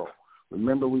Turl.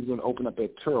 Remember, we were going to open up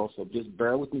at Turl, so just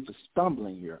bear with me for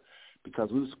stumbling here, because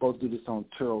we were supposed to do this on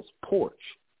Turl's porch.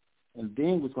 And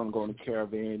then we was going to go in the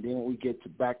caravan, and then when we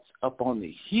get back up on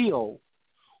the hill,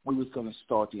 we was going to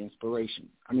start the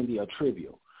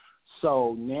tribute.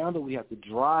 So now that we have to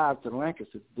drive to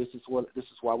Lancaster, this is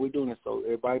why we're doing it. So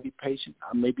everybody be patient.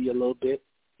 I may be a little bit,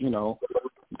 I'm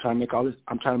trying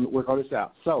to work all this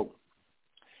out. So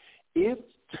if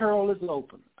Turl is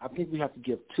open, I think we have to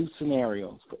give two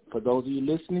scenarios. For those of you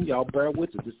listening, y'all bear with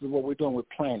us. This is what we're doing. We're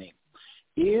planning.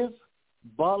 If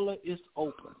Butler is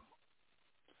open,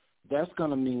 that's going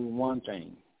to mean one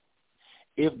thing.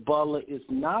 If Butler is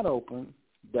not open,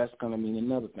 that's going to mean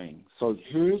another thing. So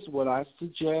here's what I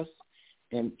suggest,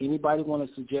 and anybody want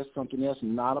to suggest something else,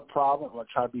 not a problem. I'm going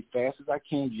to try to be fast as I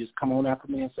can. You just come on after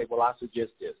me and say, well, I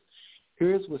suggest this.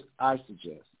 Here's what I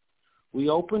suggest. We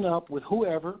open up with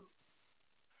whoever,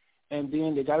 and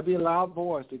then they got to be a loud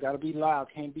voice. They got to be loud.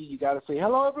 Can't be, you got to say,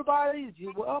 hello, everybody.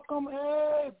 You're welcome.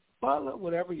 Hey, Butler,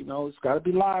 whatever, it's got to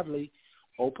be lively.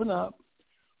 Open up.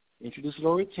 Introduce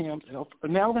Lori Timms. Now we're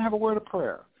going to have a word of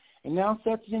prayer. And now,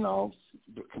 Seth, can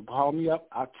call me up.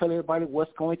 I'll tell everybody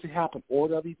what's going to happen,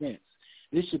 order of events.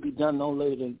 This should be done no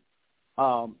later than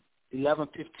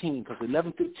 11:15, because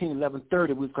 11:15,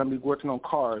 11:30, we're going to be working on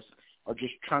cars or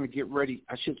just trying to get ready.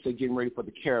 I should say getting ready for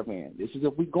the caravan. This is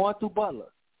if we're going through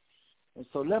Butler. And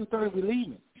so 11:30, we're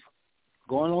leaving.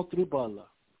 going on through Butler.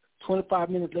 25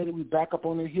 minutes later, we back up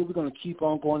on the hill. We're going to keep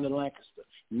on going to Lancaster.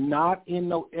 Not in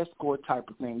no escort type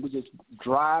of thing. We're just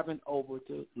driving over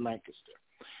to Lancaster.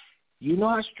 You know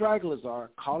how stragglers are.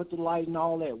 Call it the light and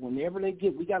all that. Whenever they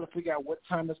get, we got to figure out what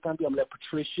time it's going to be. I'm going to let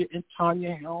Patricia and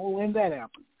Tanya handle when that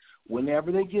happens.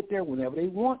 Whenever they get there, whenever they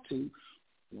want to,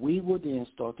 we will then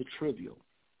start the trivial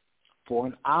for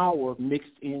an hour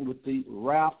mixed in with the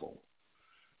raffle.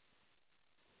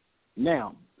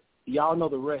 Now, y'all know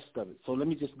the rest of it. So let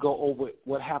me just go over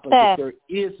what happens if there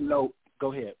is no –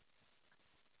 go ahead.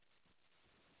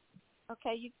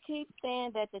 Okay, you keep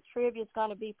saying that the trivia is going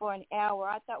to be for an hour.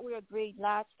 I thought we agreed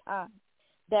last time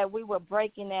that we were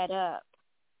breaking that up.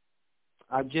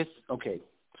 I just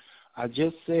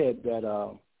said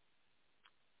that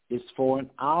it's for an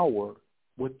hour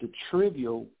with the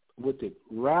trivial, with the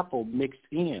raffle mixed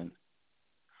in.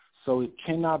 So it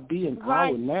cannot be an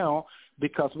hour now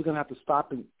because we're going to have to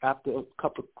stop and after a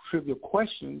couple of trivial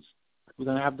questions, we're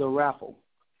going to have the raffle.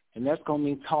 And that's going to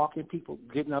mean talking, people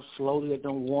getting up slowly that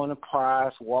don't want a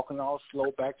prize, walking all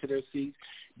slow back to their seats.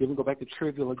 Then we go back to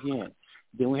trivial again.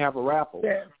 Then we have a raffle.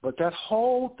 Yeah. But that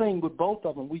whole thing with both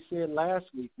of them, we said last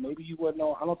week, maybe you weren't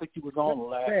on, I don't think you was on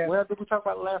last week. Well, did we talk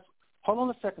about last week? Hold on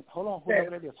a second. Hold on,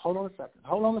 whoever that is. Hold on a second.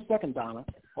 Hold on a second, Donna.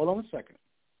 Hold on a second.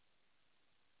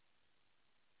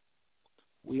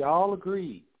 We all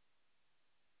agreed.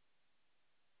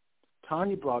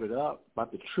 Tanya brought it up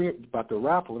about the trip, about the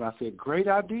raffle, and I said, great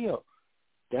idea.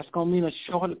 That's going to mean a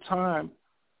shorter time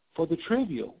for the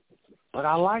trivial. But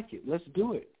I like it. Let's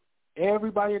do it.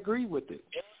 Everybody agreed with it.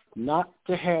 Not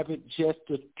to have it just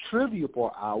the trivia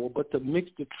for an hour, but to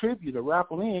mix the trivia, the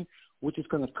raffle in, which is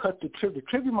going to cut the trivia. The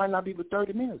trivia might not be for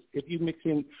 30 minutes if you mix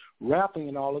in rapping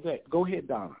and all of that. Go ahead,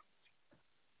 Donna.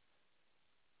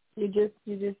 You just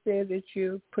said that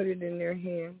you put it in their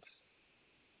hands,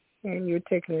 and you're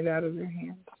taking it out of their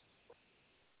hands.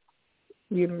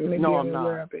 No, I'm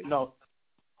not. No,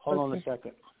 hold on a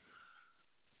second.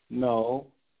 No,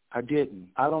 I didn't.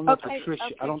 I don't know Patricia.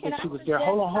 Okay, I don't think she was there.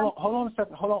 Hold on a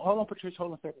second. Hold on, Patricia.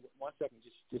 Hold on a second. 1 second.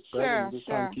 Just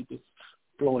trying to keep this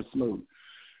flowing smooth.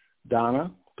 Donna,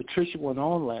 Patricia went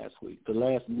on last week, the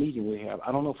last meeting we have.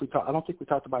 I don't know if we talked. I don't think we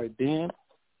talked about it then,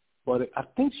 but I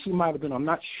think she might have been. I'm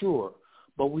not sure,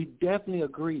 but we definitely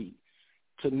agreed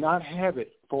to not have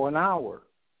it for an hour.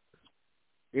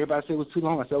 Everybody said it was too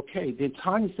long. I said, okay. Then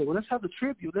Tanya said, well, let's have the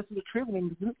tribute. Let's do the tribute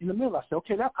in the middle. I said,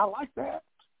 okay, I like that.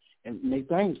 And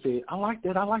Nathan said, I like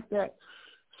that.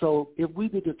 So if we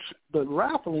did the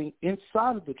raffling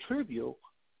inside of the trivia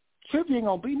ain't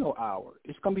going to be no hour.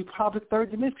 It's going to be probably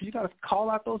 30 minutes because you got to call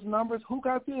out those numbers. Who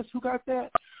got this? Who got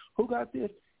that? Who got this?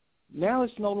 Now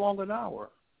it's no longer an hour.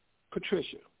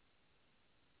 Patricia.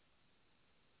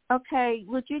 Okay,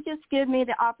 would you just give me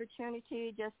the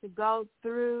opportunity just to go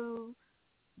through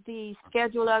the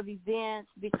schedule of events,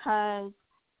 because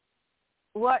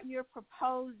what you're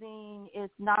proposing is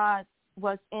not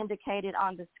what's indicated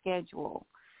on the schedule.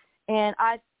 And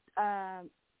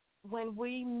when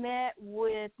we met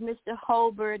with Mr.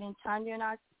 Holbert and Tanya and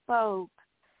I spoke,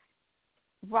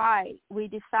 we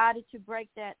decided to break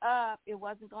that up. It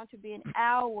wasn't going to be an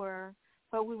hour,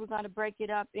 but we were going to break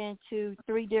it up into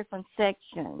 3 different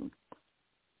sections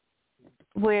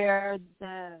where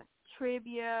the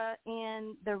trivia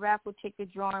and the raffle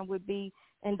ticket drawing would be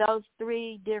in those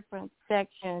 3 different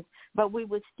sections, but we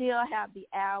would still have the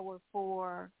hour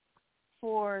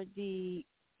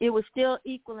it would still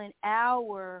equal an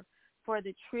hour for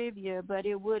the trivia, but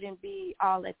it wouldn't be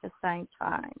all at the same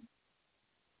time.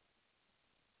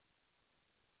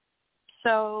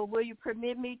 So will you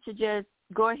permit me to just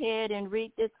go ahead and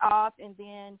read this off, and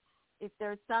then if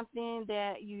there's something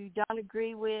that you don't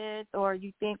agree with or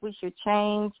you think we should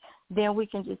change, then we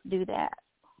can just do that.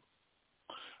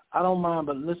 I don't mind,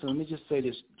 but listen, let me just say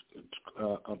this,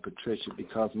 Patricia,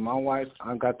 because my wife,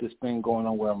 I got this thing going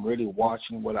on where I'm really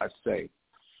watching what I say.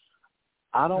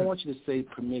 I don't want you to say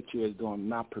permit you as though I'm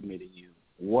not permitting you.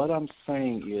 What I'm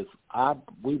saying is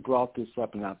we brought this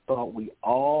up, and I thought we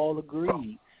all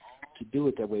agreed to do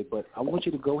it that way, but I want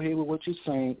you to go ahead with what you're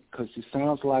saying because it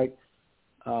sounds like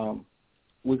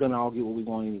we're going to all get what we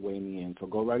want anyway in the end, so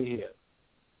go right ahead.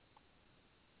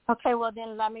 Okay, well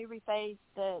then let me rephrase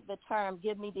the term,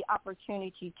 give me the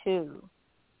opportunity to.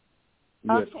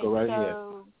 Yes, okay, go right ahead.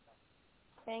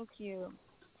 Thank you.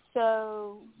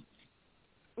 So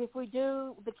if we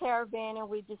do the caravan and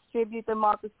we distribute the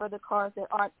markers for the cars that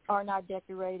are not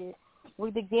decorated,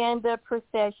 we begin the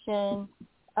procession,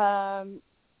 and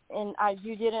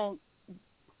you didn't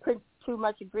too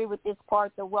much agree with this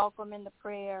part, the welcome and the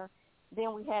prayer.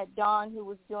 Then we had Dawn, who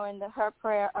was doing her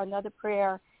prayer, another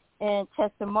prayer and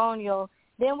testimonial.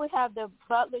 Then we have the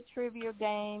Butler trivia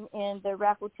game and the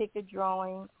raffle ticket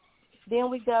drawing. Then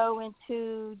we go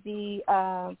into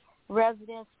the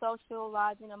residents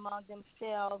socializing among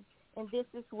themselves, and this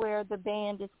is where the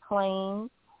band is playing.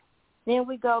 Then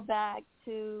we go back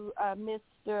to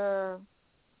Mr.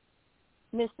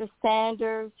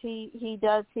 Sanders. He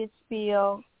does his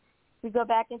spiel. We go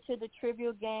back into the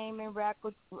trivia game and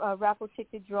raffle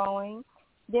ticket drawing.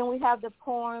 Then we have the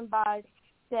poem by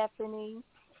Stephanie,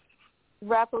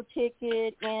 raffle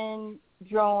ticket and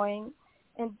drawing.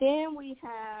 And then we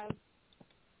have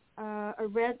a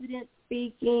resident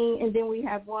speaking, and then we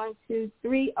have 1, 2,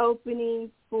 3 openings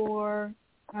for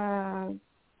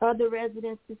other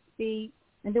residents to speak.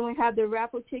 And then we have the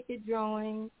raffle ticket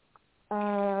drawing,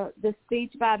 the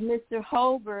speech by Mr.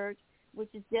 Holbert, which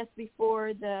is just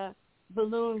before the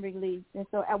balloon release. And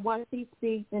so at once he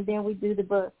speaks, and then we do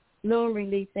the balloon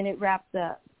release, and it wraps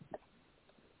up.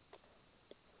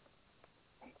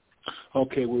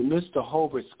 Okay, well, Mr.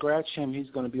 Holbert, scratch him. He's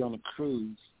going to be on a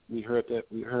cruise. We heard that.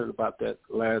 We heard about that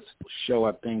last show.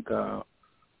 I think I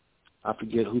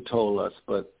forget who told us,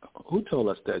 but who told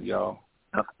us that, y'all?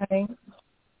 Okay.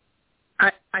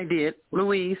 I did,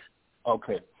 Louise.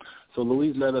 Okay, so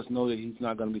Louise let us know that he's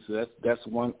not going to be. So that's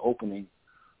one opening.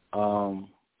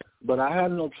 But I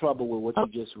had no trouble with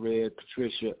what you just read,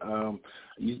 Patricia.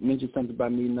 You mentioned something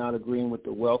about me not agreeing with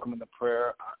the welcome and the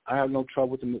prayer. I have no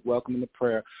trouble with the welcome and the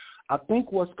prayer. I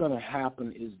think what's going to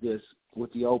happen is this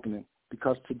with the opening,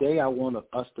 because today I want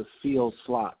us to fill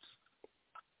slots.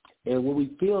 And when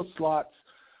we fill slots,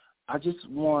 I just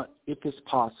want, if it's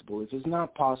possible. If it's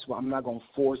not possible, I'm not going to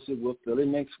force it. We'll fill it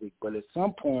next week. But at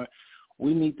some point,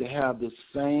 we need to have the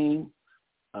same,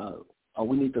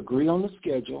 we need to agree on the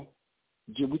schedule.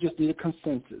 We just need a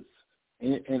consensus.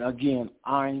 And again,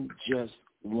 I'm just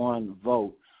one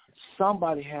vote.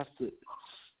 Somebody has to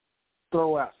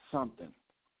throw out something,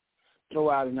 throw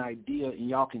out an idea, and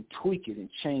y'all can tweak it and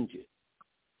change it.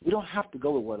 We don't have to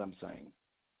go with what I'm saying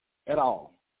at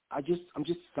all. I'm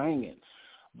just saying it.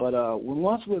 But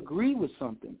once we agree with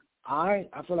something, I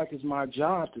feel like it's my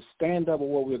job to stand up with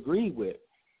what we agreed with.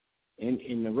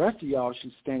 And the rest of y'all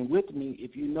should stand with me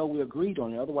if you know we agreed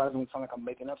on it. Otherwise, it's going to sound like I'm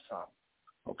making up something.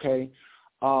 Okay?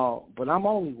 But I'm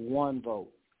only one vote.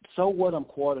 So what? I'm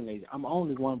coordinated. I'm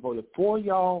only one vote. If 4 of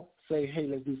y'all say, hey,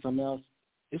 let's do something else,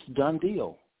 it's a done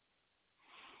deal.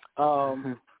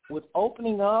 With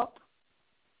opening up,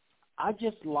 I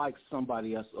just like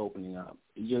somebody else opening up.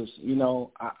 Just,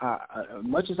 I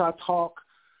much as I talk,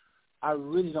 I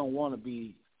really don't want to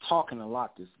be talking a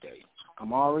lot this day.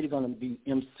 I'm already going to be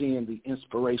emceeing the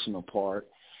inspirational part,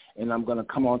 and I'm going to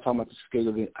come on talking about the scale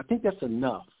of it. I think that's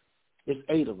enough. It's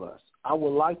 8 of us. I would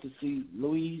like to see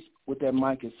Louise with that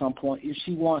mic at some point. If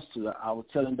she wants to, I will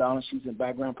tell Donna she's a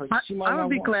background person. She might I would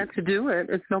be glad to do it.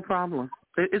 It's no problem.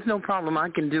 It's no problem. I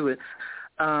can do it.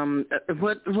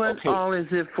 What okay. All is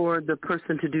it for the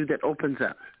person to do that opens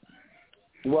up?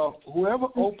 Well, whoever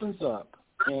opens up,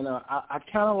 and I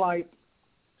kind of like,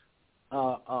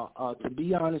 to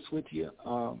be honest with you,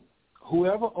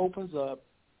 whoever opens up,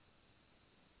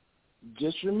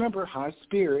 just remember high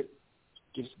spirit.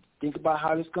 Just think about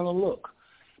how this going to look.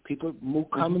 People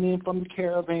coming in from the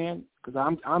caravan,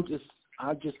 because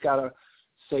I just gotta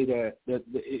say that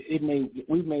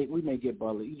we may get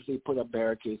Butler. Usually they put up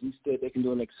barricades. Instead, they can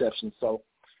do an exception. So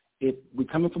if we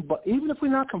coming from, even if we're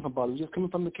not coming from Butler, we're just coming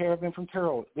from the caravan from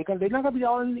Carroll, because they're not gonna be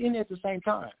all in there at the same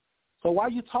time. So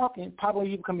while you're talking, probably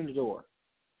you can come in the door.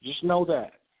 Just know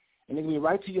that, and they're gonna be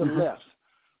right to your left.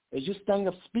 As you're standing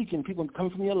up speaking, people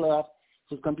coming from your left,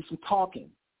 so it's gonna be some talking.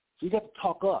 So you got to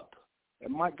talk up. The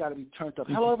mic got to be turned up.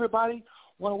 Hello, everybody.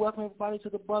 Want to welcome everybody to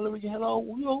the Butler region. Hello,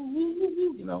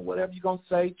 whatever you're going to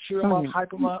say. Cheer them up, hype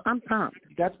them up. I'm pumped.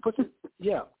 You got to put it,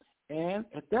 yeah. And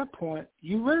at that point,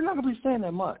 you're really not going to be saying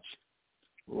that much.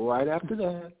 Right after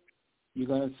that, you're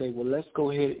going to say, well, let's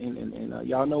go ahead and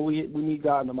y'all know we need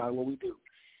God no matter what we do.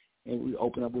 And we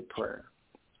open up with prayer.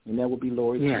 And that will be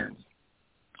Lori's turn.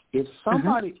 If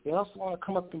somebody else want to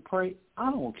come up and pray,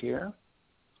 I don't care.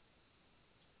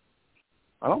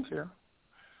 I don't care.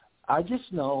 I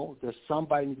just know that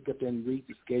somebody needs to get there and read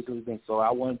the schedule of events, so I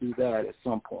want to do that at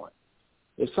some point.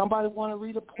 If somebody want to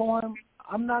read a poem,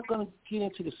 I'm not going to get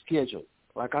into the schedule.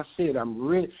 Like I said, I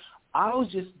was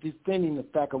just defending the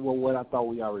fact of what I thought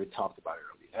we already talked about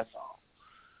earlier. That's all.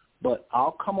 But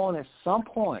I'll come on at some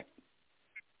point.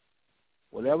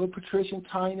 Whatever Patricia and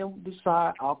Tanya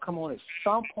decide, I'll come on at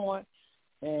some point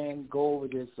and go over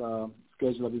this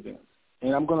schedule of events.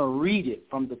 And I'm going to read it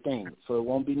from the thing, so it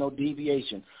won't be no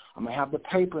deviation. I'm going to have the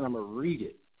paper, and I'm going to read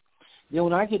it. Then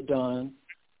when I get done,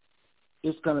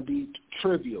 it's going to be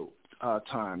trivial.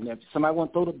 time. Now, if somebody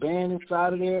want to throw the band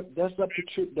inside of there, that's up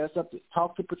to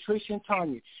talk to Patricia and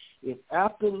Tanya. If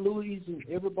after Louise and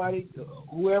everybody,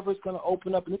 whoever's going to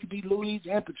open up, and it could be Louise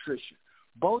and Patricia,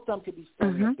 both of them could be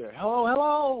standing up there.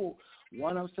 Hello.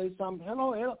 One of them say something.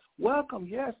 Hello, welcome.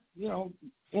 Yes,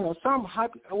 some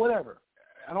hype or whatever.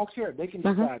 I don't care. They can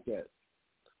decide that.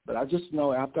 But I just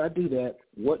know after I do that,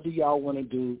 what do y'all want to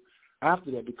do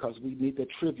after that? Because we need the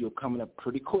trivia coming up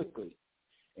pretty quickly.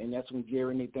 And that's when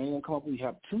Gary and Nathaniel come up. We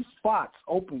have 2 spots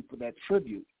open for that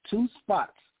tribute. 2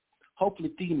 spots,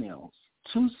 hopefully females.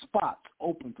 2 spots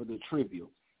open for the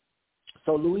tribute.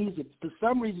 So, Louise, if for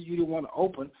some reason you didn't want to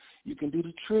open, you can do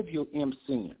the tribute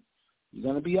MCing. You're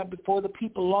going to be up before the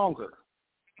people longer.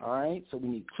 All right? So we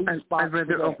need 2 spots. I'd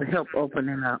rather help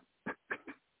opening up.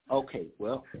 Okay.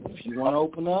 Well, if you want to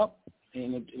open up,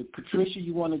 and if Patricia,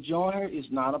 you want to join her, it's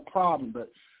not a problem.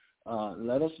 But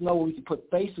let us know. We can put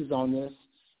faces on this.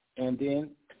 And then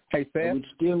hey, Seth, we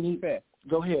still need Seth.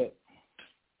 Go ahead.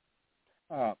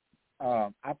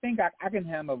 I think I can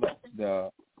handle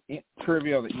the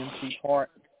trivia of the MC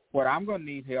part. What I'm going to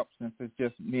need help, since it's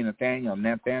just me and Nathaniel.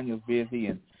 Nathaniel's busy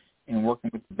and working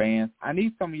with the bands. I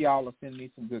need some of y'all to send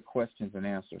me some good questions and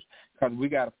answers, because we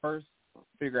got to first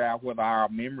figure out whether our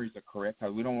memories are correct,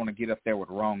 because we don't want to get up there with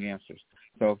the wrong answers.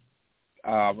 So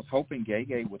I was hoping Gay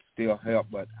would still help,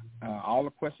 but all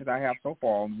the questions I have so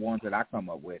far are the ones that I come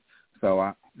up with.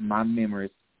 So my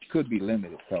memories could be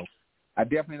limited. So I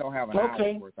definitely don't have an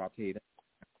hour's worth, I'll tell you that.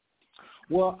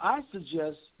 Well, this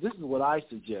is what I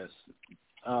suggest,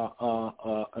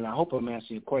 and I hope I'm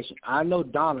answering your question. I know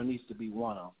Donna needs to be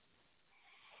one of them.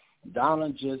 Donna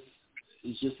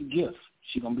is just a gift.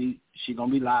 She gonna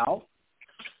be loud.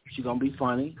 She gonna be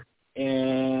funny,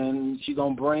 and she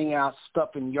gonna bring out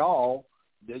stuff in y'all.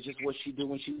 That's just what she did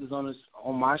when she was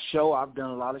on my show. I've done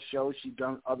a lot of shows. She's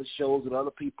done other shows with other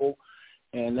people,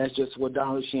 and that's just what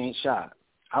Donna. She ain't shy.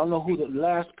 I don't know who the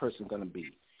last person gonna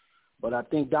be, but I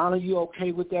think Donna, you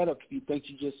okay with that, or you think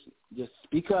you just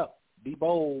speak up, be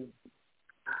bold?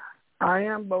 I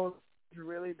am bold.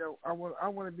 Really, though. I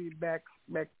want to be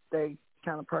backstage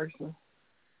kind of person.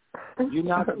 You're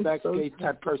not the backstage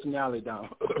type personality, Donna.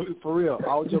 For real,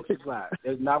 all jokes aside,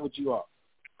 that's not what you are.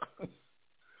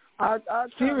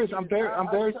 Serious. I'm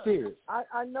very serious.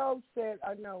 I know, Seth.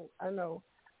 I know.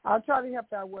 I'll try to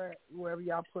help out wherever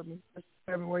y'all put me,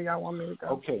 where y'all want me to go.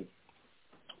 Okay.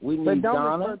 We need but don't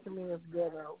Donna. refer to me as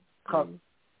ghetto.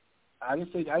 I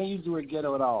didn't use the word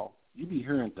ghetto at all. You be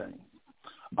hearing things.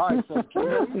 All right, so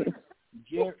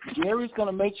Gary's going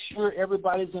to make sure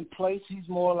everybody's in place. He's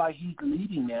more like he's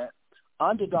leading that.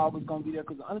 Underdog is going to be there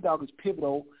because the Underdog is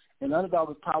pivotal, and the Underdog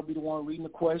is probably the one reading the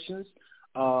questions.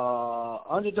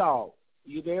 Underdog,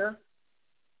 you there?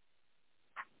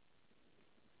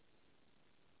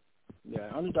 Yeah,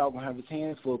 Underdog will have his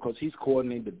hands full because he's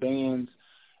coordinating the bands,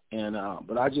 and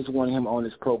but I just wanted him on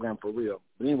this program for real.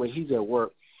 But anyway, he's at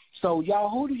work. So, y'all,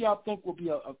 who do y'all think will be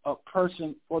a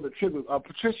person for the tribute?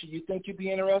 Patricia, you think you'd be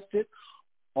interested?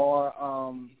 Or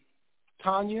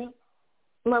Tanya?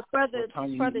 Well, for the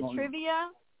trivia?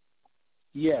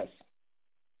 Yes.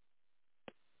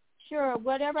 Sure,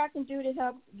 whatever I can do to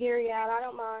help Gary out, I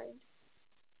don't mind.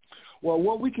 Well,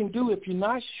 what we can do, if you're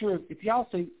not sure, if y'all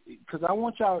say, because I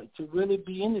want y'all to really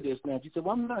be into this now. If you say,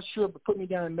 well, I'm not sure, but put me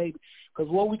down and maybe.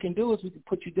 Because what we can do is we can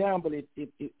put you down, but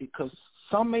because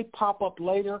some may pop up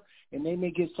later and they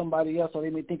may get somebody else or they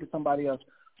may think of somebody else.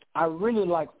 I really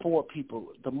like 4 people.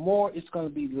 The more it's going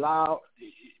to be loud,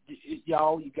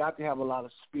 y'all, you got to have a lot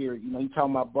of spirit. You know, you're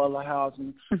talking about Butler House.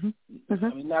 And, I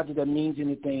mean, not that means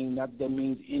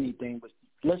anything, but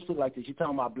let's put it like this. You're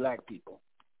talking about black people.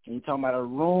 And you're talking about a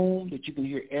room that you can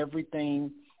hear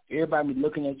everything, everybody be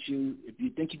looking at you. If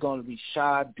you think you're going to be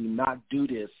shy, do not do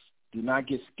this. Do not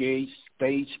get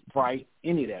stage fright,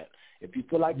 any of that. If you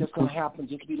feel like that's going to happen,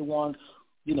 just be the one,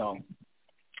 you know.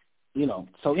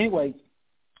 So anyway,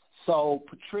 so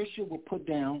Patricia will put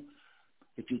down,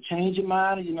 if you change your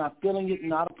mind or you're not feeling it,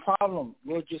 not a problem.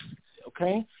 We'll just,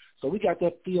 okay? So we got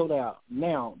that filled out.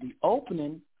 Now, the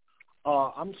opening,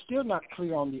 I'm still not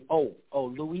clear on the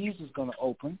Louise is going to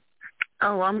open.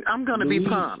 Oh, I'm going to be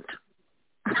pumped.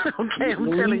 Okay, I'm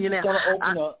Louise telling you now. Louise is going to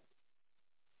open up.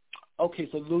 Okay,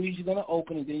 so Louise, you're going to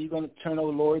open, and then you're going to turn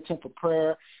over Lori Tim for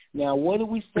prayer. Now, what do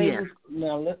we say? Yeah.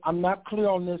 Now, I'm not clear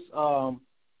on this.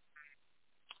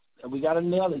 We got to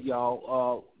nail it,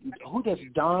 y'all. Who that's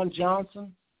Dawn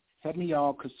Johnson? Help me,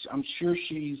 y'all, because I'm sure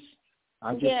she's.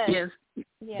 Yes. Is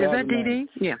that Dee Dee?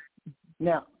 Yeah.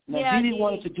 Now, Dee Dee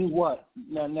wanted to do what?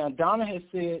 Now, Donna has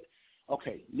said,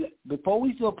 okay, before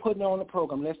we still putting her on the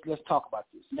program, let's talk about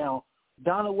this. Now,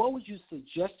 Donna, what would you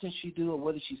suggest she do, or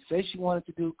what did she say she wanted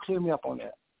to do? Clear me up on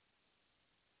that.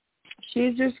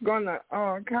 She's just gonna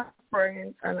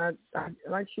pray, and I,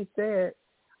 like she said,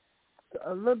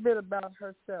 a little bit about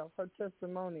herself, her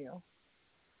testimonial.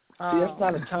 See, that's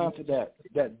not a time for that.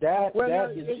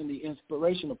 That is in the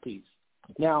inspirational piece.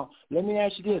 Now, let me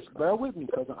ask you this. Bear with me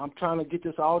because I'm trying to get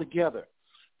this all together.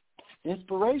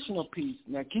 Inspirational piece.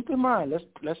 Now, keep in mind,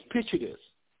 let's picture this.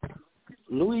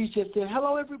 Louise just said,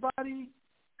 hello, everybody.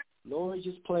 Lori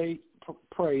just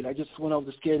prayed. I just went over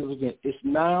the schedule again. It's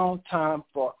now time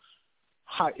for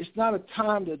it's not a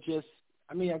time to just,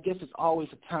 I guess it's always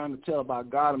a time to tell about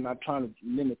God. I'm not trying to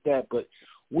limit that, but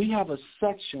we have a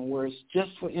section where it's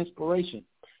just for inspiration.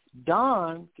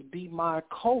 Dawn could be my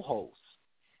co-host,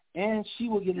 and she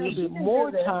will get a little bit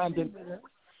more time than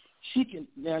she can.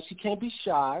 Now, she can't be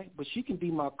shy, but she can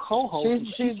be my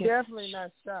co-host. She's definitely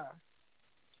not shy.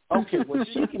 Okay, well,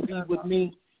 she can be with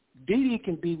me. Dee Dee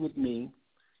can be with me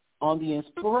on the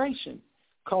inspiration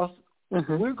because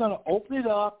we're going to open it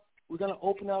up. We're going to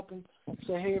open up and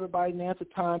say, hey, everybody, now's the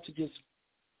time to just,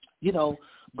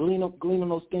 glean on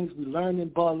those things we learned in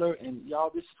Butler. And, y'all,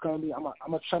 this is going to be, I'm going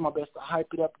to try my best to hype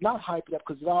it up. Not hype it up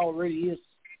because it already is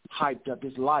hyped up.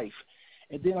 It's life.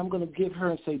 And then I'm going to give her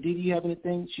and say, Dee Dee, you have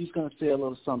anything? She's going to say a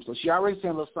little something. So she already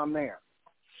said a little something there.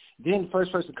 Then the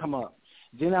first person come up.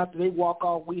 Then after they walk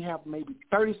off, we have maybe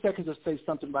 30 seconds to say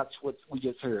something about what we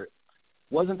just heard.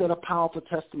 Wasn't that a powerful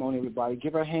testimony, everybody?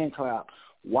 Give her a hand clap.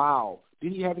 Wow.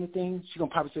 Did you have anything? She's going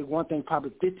to probably say one thing,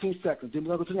 probably 15 seconds. Then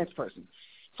we'll go to the next person.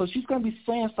 So she's going to be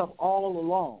saying stuff all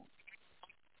along.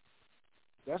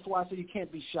 That's why I say you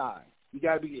can't be shy. You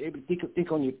got to be able to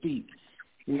think on your feet.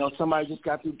 Somebody just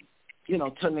got to,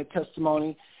 telling their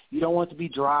testimony. You don't want to be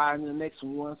dry in the next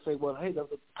one. You want to say, well, hey, that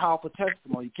was a powerful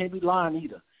testimony. You can't be lying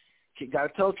either. You got to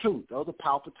tell the truth. That was a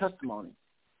powerful testimony.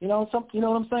 You know what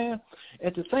I'm saying?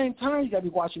 At the same time, you got to be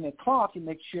watching that clock and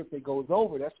make sure if it goes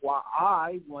over. That's why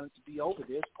I wanted to be over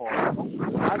this part.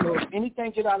 I know if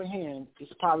anything get out of hand,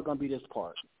 it's probably going to be this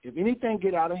part. If anything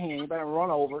get out of hand, you better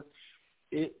run over,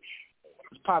 it's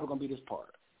probably going to be this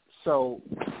part. So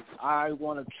I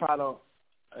want to try to,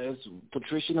 as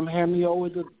Patricia and them hand me over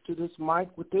to this mic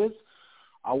with this,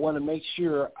 I want to make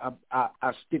sure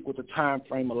I stick with the time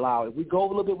frame allowed. If we go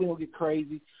over a little bit, we're going to get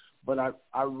crazy. But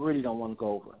I really don't want to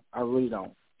go over. I really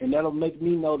don't. And that'll make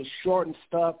me know to shorten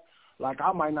stuff. Like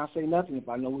I might not say nothing if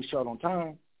I know we're short on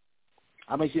time.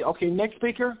 I may say, okay, next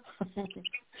speaker.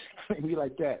 Be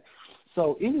like that.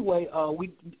 So anyway,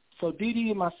 so Dee Dee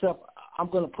and myself,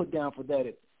 I'm going to put down for that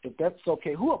if that's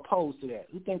okay. Who opposed to that?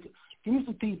 Who think? Give me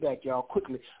some feedback, y'all,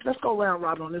 quickly. Let's go round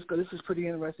robin on this because this is pretty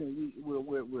interesting.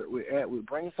 We're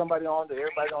bringing somebody on that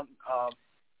everybody don't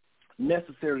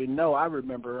necessarily know. I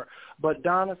remember. But,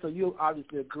 Donna, so you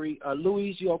obviously agree.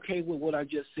 Louise, you okay with what I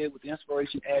just said with the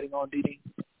inspiration adding on, Dee Dee?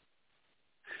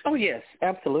 Oh, yes,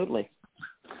 absolutely.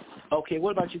 Okay,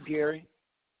 what about you, Gary?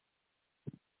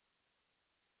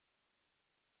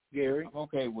 Gary? I'm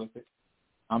okay with it.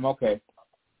 I'm okay.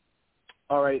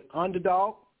 All right,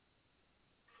 Underdog?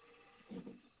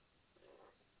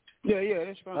 Yeah,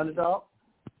 that's fine. Underdog?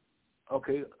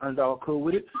 Okay, Underdog, cool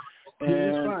with it.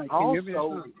 And that's fine.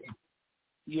 Also,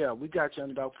 yeah, we got you,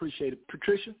 Underdog. Appreciate it.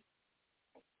 Patricia?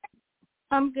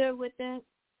 I'm good with it.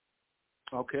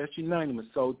 Okay, that's unanimous.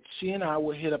 So she and I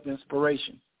will hit up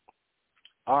inspiration.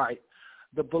 All right.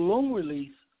 The balloon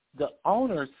release, the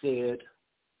owner said,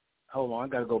 hold on, I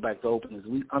got to go back to openings.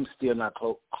 I'm still not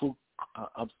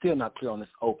clear on this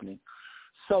opening.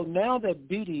 So now that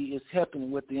Dee is helping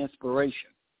with the inspiration,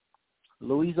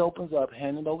 Louise opens up,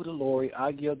 hand it over to Lori.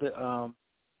 I give the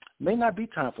may not be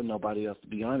time for nobody else, to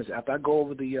be honest. After I go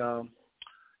over the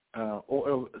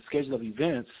or schedule of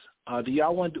events, what do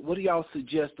y'all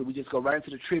suggest? Do we just go right into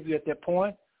the trivia at that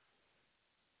point?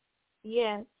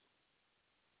 Yes.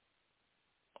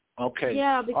 Okay.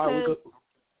 Yeah, because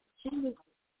she was.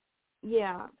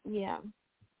 Yeah.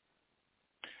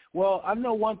 Well, I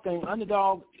know one thing,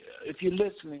 Underdog. If you're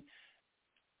listening,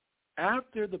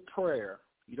 after the prayer,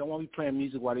 you don't want to be playing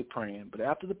music while they're praying, but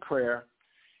after the prayer,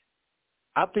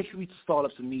 I think we should start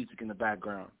up some music in the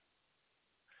background.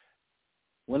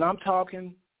 When I'm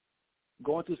talking,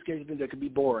 going through scheduling, that could be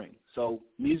boring. So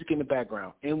music in the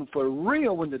background. And for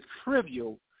real, when the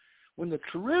trivia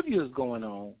is going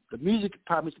on, the music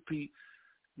probably should be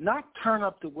not turn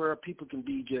up to where people can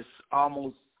be just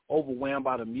almost overwhelmed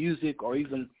by the music or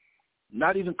even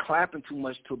not even clapping too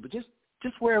much to it, but just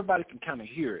where everybody can kind of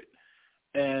hear it.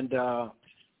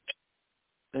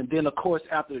 And then, of course,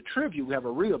 after the trivia, we have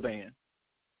a real band.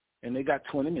 And they got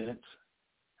 20 minutes.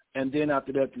 And then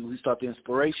after that, we start the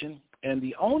inspiration. And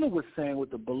the owner was saying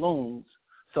with the balloons,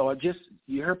 so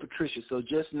you heard Patricia, so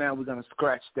just now we're going to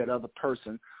scratch that other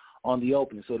person on the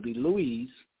opening. So it'll be Louise,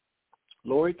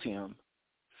 Lori Tim,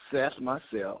 Seth,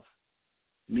 myself.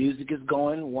 Music is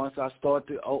going once I start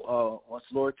once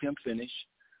Lori Tim finish.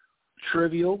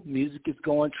 Trivial, music is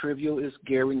going. Trivial is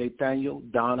Gary, Nathaniel,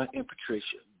 Donna, and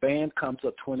Patricia. Band comes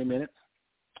up 20 minutes.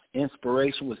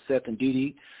 Inspiration with Seth and Dee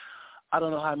Dee. I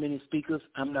don't know how many speakers.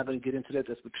 I'm not going to get into that.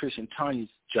 That's Patricia and Tanya's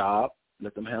job.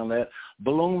 Let them handle that.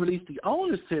 Balloon release. The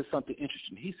owner said something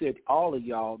interesting. He said all of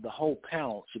y'all, the whole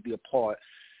panel, should be a part.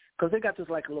 Because they got this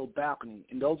like a little balcony.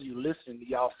 And those of you listening to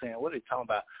y'all saying, what are they talking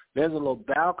about? There's a little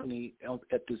balcony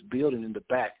at this building in the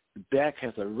back. The back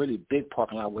has a really big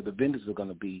parking lot where the vendors are going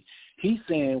to be. He's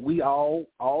saying we all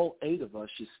 8 of us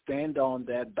should stand on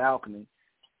that balcony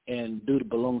and do the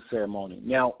balloon ceremony.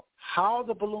 Now, how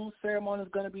the balloon ceremony is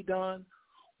going to be done,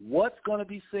 what's going to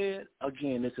be said,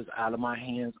 again, this is out of my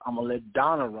hands. I'm going to let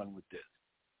Donna run with this.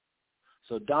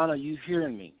 So, Donna, you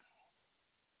hearing me?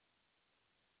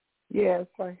 Yes,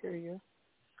 I hear you.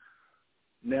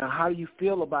 Now, how do you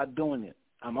feel about doing it?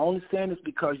 I'm only saying this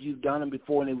because you've done it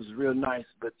before and it was real nice,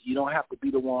 but you don't have to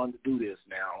be the one to do this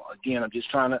now. Again, I'm just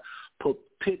trying to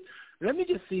let me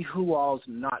just see who all's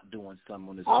not doing something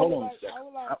on this. Hold on a second.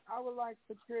 I would like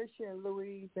Patricia and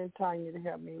Louise and Tanya to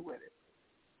help me with it.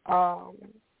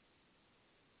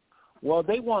 Well,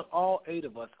 they want all 8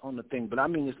 of us on the thing, but I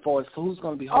mean as far as who's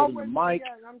going to be holding the mic.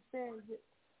 Yeah, I'm saying.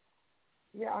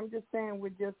 Yeah, I'm just saying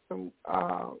with just some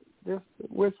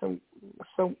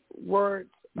words.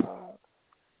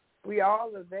 We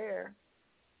all are there.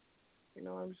 You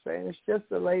know what I'm saying? It's just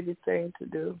a lady thing to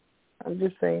do. I'm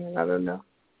just saying. I don't know.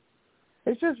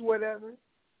 It's just whatever.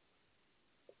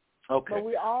 Okay. But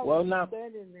we all been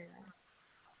in there.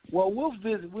 Well, we'll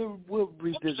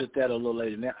revisit that a little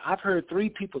later. Now, I've heard 3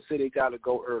 people say they got to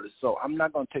go early, so I'm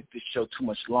not going to take this show too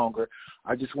much longer.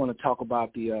 I just want to talk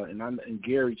about and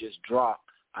Gary just dropped.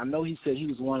 I know he said he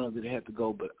was one of them that had to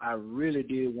go, but I really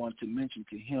did want to mention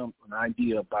to him an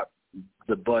idea about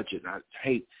the budget. I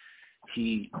hate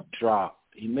he dropped.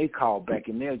 He may call back.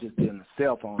 It may have just been a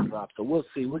cell phone drop, so we'll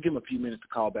see. We'll give him a few minutes to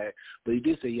call back, but he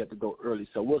did say he had to go early,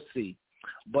 so we'll see.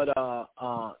 But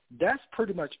that's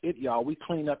pretty much it, y'all. We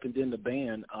clean up, and then the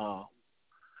band,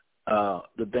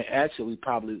 actually we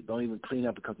probably don't even clean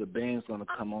up because the band's going to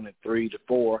come on at 3 to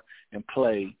 4 and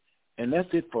play. And that's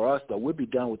it for us, though. We'll be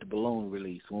done with the balloon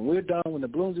release. When we're done, when the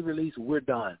balloons are released, we're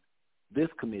done. This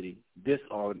committee, this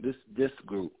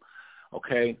group,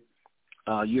 okay?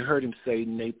 You heard him say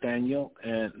Nathaniel,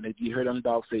 and you heard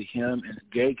Underdog say him and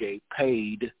Gay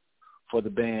paid for the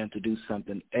band to do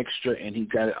something extra, and he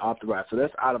got it authorized. So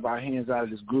that's out of our hands, out of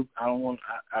this group.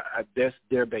 That's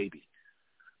their baby.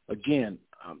 Again,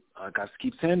 like I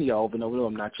keep saying to y'all over and over,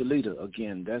 I'm not your leader.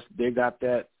 Again, they got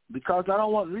that. Because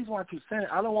the reason why I keep saying it,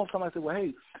 I don't want somebody to say, well,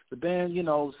 hey, the band,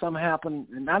 something happened,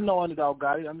 and I know Underdog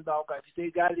got it. He said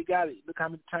he got it. Look how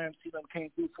many times he done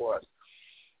came through for us.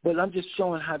 But I'm just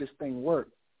showing how this thing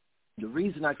works. The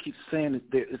reason I keep saying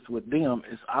it's with them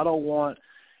is I don't want,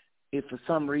 if for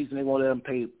some reason they won't let them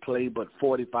play but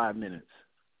 45 minutes,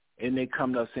 and they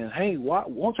come to us saying, hey,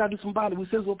 won't y'all do somebody? We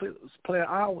said we'll play an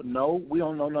hour. No, we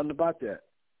don't know nothing about that.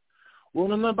 We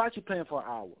don't know nothing about you playing for an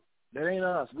hour. That ain't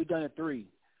us. We done it 3.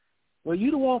 Well,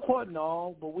 you the one court,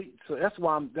 no, but so that's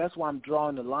why I'm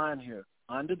drawing the line here.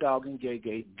 Underdog and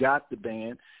Gay got the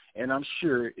band, and I'm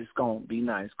sure it's gonna be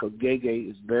nice because Gay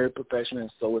is very professional,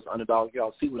 and so is Underdog.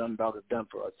 Y'all see what Underdog has done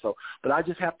for us. So, but I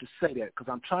just have to say that because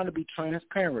I'm trying to be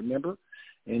transparent. Remember,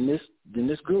 in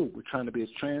this group, we're trying to be as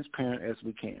transparent as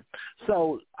we can.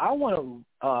 So I want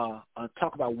to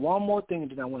talk about one more thing, and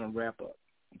then I want to wrap up.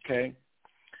 Okay,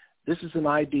 this is an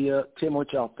idea. Tell me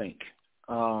what y'all think.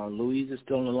 Louise is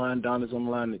still on the line. Donna's on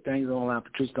the line. Nathaniel's on the line.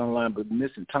 Patricia's on the line. But we're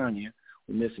missing Tanya.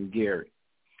 We're missing Gary.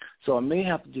 So I may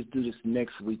have to just do this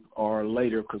next week or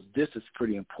later because this is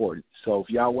pretty important. So if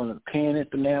y'all want to pan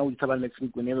it for now, we can talk about it next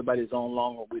week when everybody's on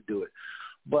longer, we'll do it.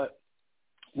 But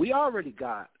we already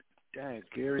got, Gary,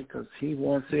 because he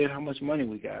once said how much money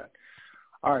we got.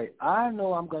 All right, I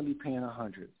know I'm going to be paying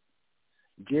 $100.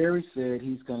 Gary said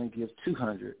he's going to give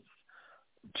 $200.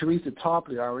 Teresa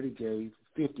Topley already gave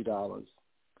 $50.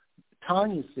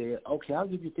 Tanya said, okay, I'll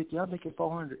give you $50. I'll make it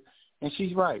 $400. And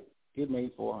she's right. It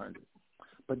made $400.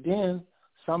 But then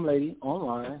some lady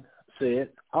online said,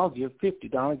 I'll give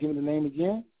 $50. Donna, give me the name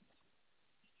again.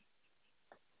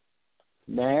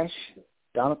 Nash.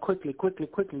 Donna, quickly. We're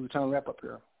trying to wrap up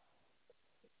here.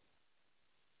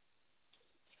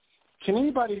 Can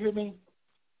anybody hear me?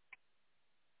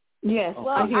 Yes, well,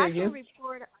 I hear you.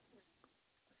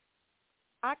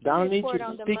 Donna needs you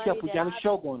to speak up. We got a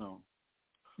show going on.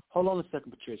 Hold on a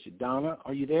second, Patricia. Donna,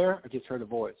 are you there? I just heard a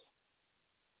voice.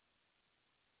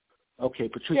 Okay,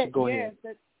 Patricia, go ahead.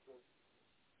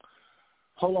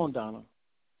 Hold on, Donna.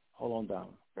 Hold on down.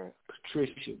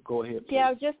 Patricia, go ahead, please.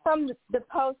 Yeah, just from the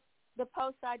post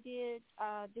I did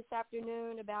this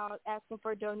afternoon about asking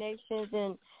for donations,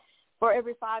 and for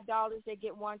every $5 they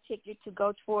get one ticket to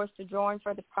go towards the drawing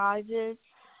for the prizes.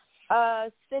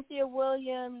 Cynthia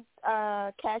Williams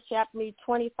cashed out me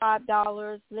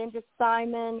 $25. Linda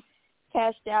Simon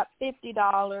cashed out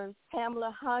 $50.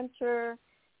 Pamela Hunter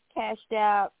cashed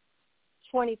out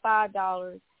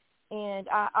 $25. And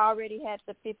I already had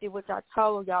the $50, which I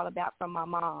told y'all about from my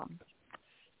mom.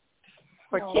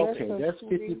 Okay, that's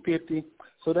 50-50.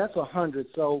 So that's 100.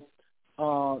 So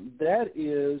that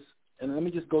is, and let me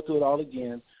just go through it all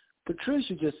again.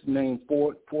 Patricia just named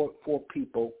four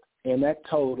people, and that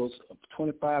totals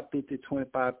 $25.50,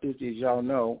 $25.50. As y'all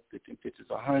know, 50 is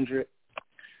 100.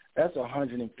 That's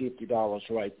 $150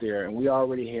 right there, and we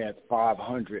already had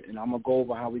 500. And I'm gonna go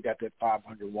over how we got that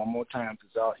 500 one more time,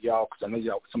 because y'all, because I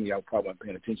know some of y'all probably weren't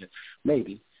paying attention.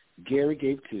 Maybe Gary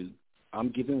gave 2. I'm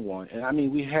giving 1, and I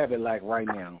mean we have it like right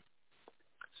now.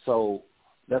 So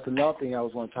that's another thing I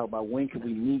was going to talk about. When can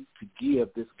we meet to give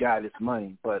this guy this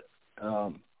money? But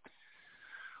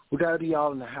we got to be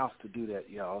all in the house to do that,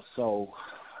 y'all. So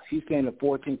he's saying the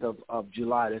 14th of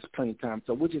July. There's plenty of time.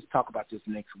 So we'll just talk about this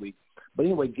next week. But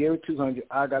anyway, Gary 200,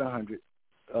 I got 100.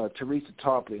 Teresa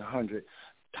Tarpley 100.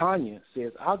 Tanya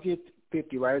says I'll give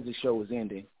 50 right as the show is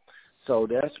ending. So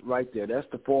that's right there. That's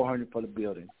the 400 for the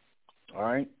building. All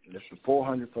right, that's the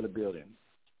 400 for the building.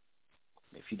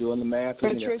 If you're doing the math,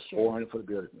 that's 400 for the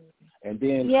building. And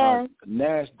then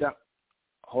Nash.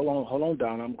 Hold on,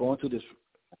 Donna. I'm going through this.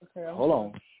 Okay, hold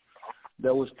on.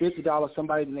 There was $50.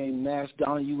 Somebody named Nash.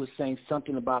 Donna, you were saying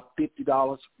something about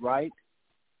 $50, right?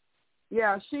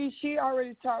 Yeah, she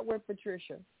already talked with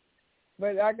Patricia,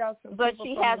 but I got some. But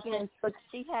she hasn't.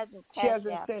 She hasn't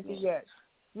sent it yet.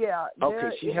 Yeah.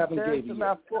 Okay, she haven't gave you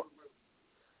yet.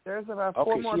 There's about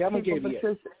 4 more people.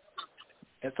 Patricia.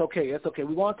 It's okay. It's okay.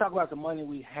 We want to talk about the money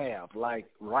we have, like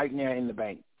right now in the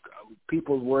bank.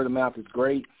 People's word of mouth is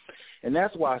great, and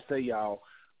that's why I say, y'all,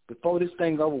 before this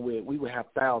thing's over with, we would have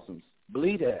thousands.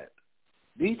 Believe that.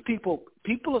 These people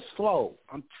are slow.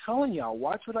 I'm telling y'all,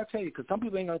 watch what I tell you, because some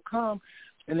people ain't going to come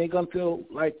and they're going to feel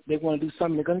like they want to do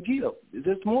something they're going to give.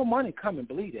 There's more money coming,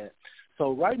 believe that.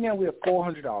 So right now we have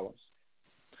 $400.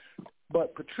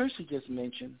 But Patricia just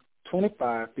mentioned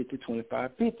 $25.50,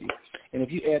 $25.50. And if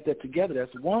you add that together,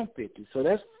 that's $150. So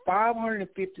that's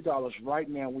 $550 right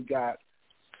now we got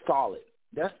solid.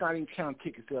 That's not even counting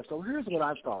ticket sales. So here's what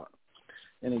I thought.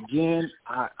 And again,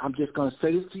 I'm just going to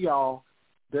say this to y'all.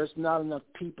 There's not enough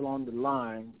people on the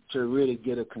line to really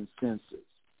get a consensus.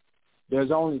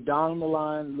 There's only Don on the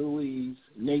line, Louise,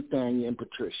 Nathaniel, and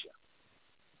Patricia.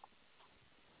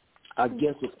 I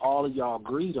guess if all of y'all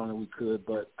agreed on it, we could,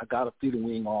 but I got a feeling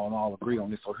we ain't all agree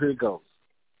on this, so here it goes.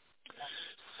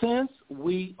 Since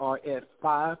we are at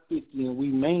 $550 and we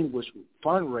mainly was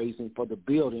fundraising for the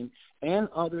building and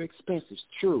other expenses,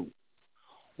 true,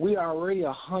 we are already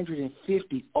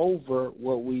 $150 over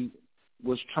what we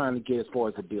was trying to get as far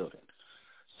as the building.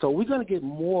 So we're going to get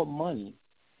more money,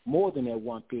 more than that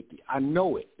 $150. I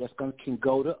know it. That's can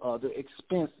go to other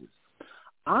expenses.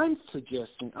 I'm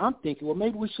thinking, well,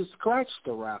 maybe we should scratch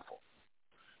the raffle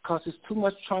because it's too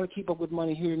much trying to keep up with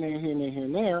money here and there, here and there, here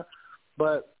and there.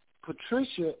 But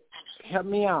Patricia, help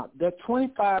me out. That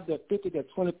 25, that 50,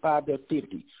 that 25, that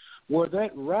 50, were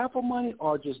that raffle money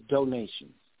or just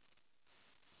donations?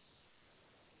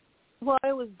 Well,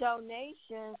 it was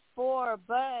donations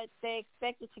but they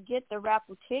expected to get the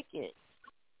raffle ticket.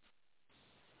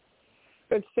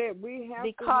 But said we have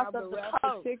because to have the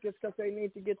raffle tickets because they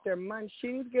need to get their money. She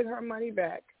needs to get her money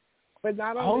back. But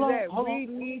not only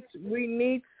we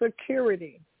need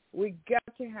security. We got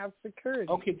to have security.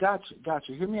 Okay, gotcha.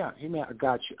 Hear me out. I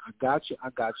got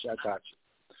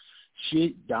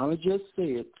you. Donna just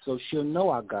said, so she'll know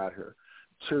I got her.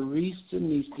 Teresa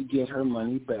needs to get her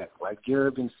money back, like Gary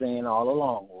been saying all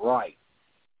along. Right.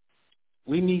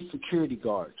 We need security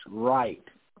guards. Right.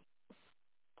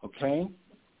 Okay?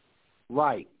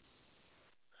 Right.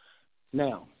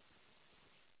 Now,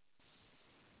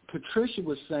 Patricia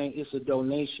was saying it's a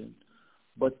donation,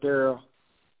 but they're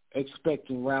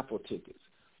expecting raffle tickets.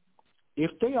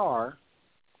 If they are,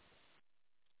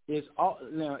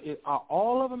 are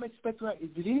all of them expecting?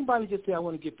 Did anybody just say I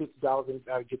want to get $50 and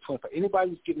I get $25? Anybody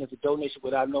who's giving us a donation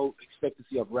without no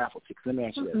expectancy of raffle tickets? Let me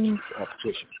ask you that,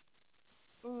 Patricia.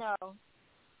 No.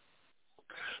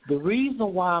 The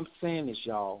reason why I'm saying this,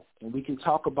 y'all, and we can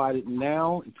talk about it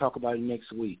now and talk about it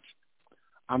next week.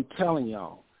 I'm telling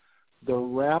y'all, the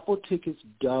raffle tickets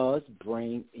does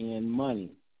bring in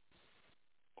money.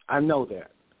 I know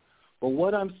that. But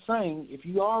what I'm saying, if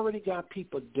you already got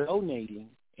people donating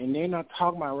and they're not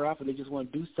talking about raffle, they just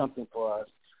want to do something for us,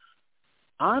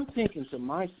 I'm thinking to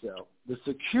myself, the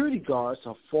security guards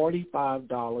are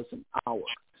 $45 an hour.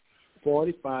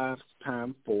 45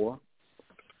 times 4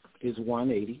 is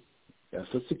 $180.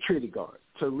 That's a security guard.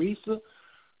 Teresa,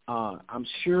 I'm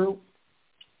sure.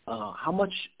 How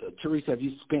much, Teresa, have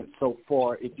you spent so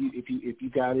far? If you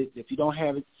got it, if you don't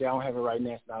have it, say I don't have it right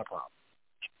now. It's not a problem.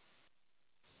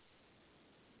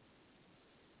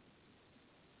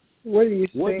 What are you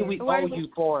saying? What do we owe you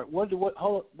for it? What do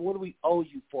we owe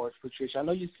you for it, Patricia? I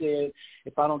know you said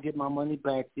if I don't get my money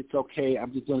back, it's okay.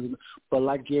 I'm just doing it. But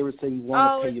like Gary said, we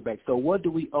want to pay you back. So what do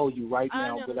we owe you right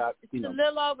now without, a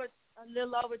little over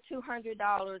 $200.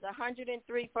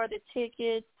 $103 for the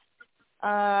tickets.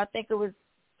 I think it was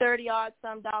 $30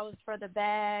 some dollars for the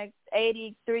bags.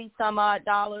 $83 some odd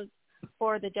dollars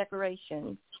for the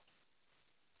decorations.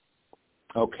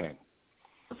 Okay.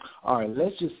 All right.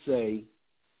 Let's just say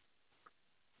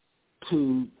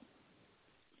 $250,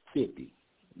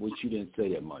 which you didn't say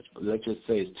that much, but let's just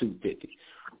say it's $250.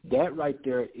 That right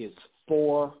there is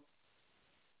 $430.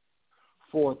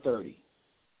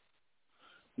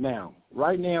 Now,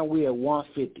 right now we're at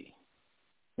 $150.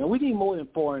 Now we need more than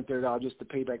 $430 just to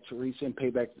pay back Teresa and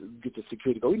get the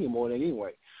security guard. We need more than that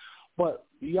anyway. But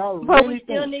y'all really we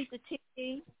still need the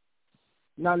TV.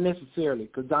 Not necessarily,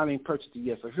 because Don ain't purchased it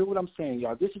yet. So hear what I'm saying,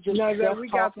 y'all. This is just we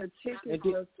got the tickets.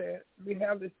 We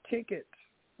have the tickets.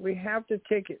 We have the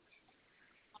tickets.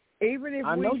 Even if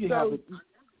I know you have it.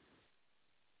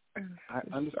 I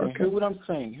understand. Okay. Hear what I'm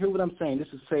saying. This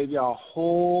will save y'all a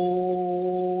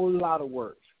whole lot of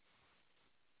work.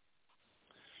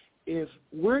 If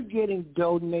we're getting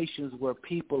donations where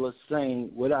people are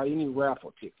saying without any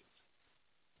raffle tickets,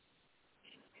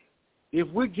 if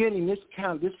we're getting this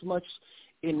much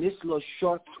in this little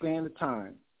short span of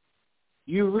time,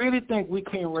 you really think we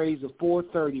can raise a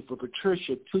 $430 for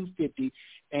Patricia, $250,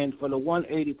 and for the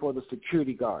 $180 for the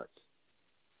security guards?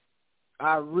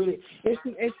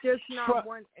 It's just not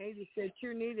 $180. That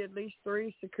you need at least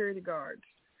 3 security guards.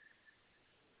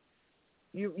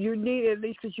 You need at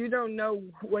least, because you don't know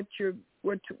what to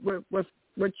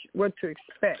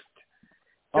expect.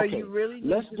 So okay. You really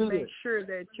need to make sure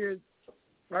that you're.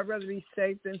 I'd rather be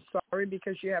safe than sorry,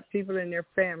 because you have people and their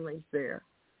families there.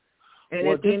 And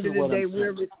at the end of the day,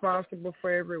 we're responsible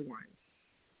for everyone.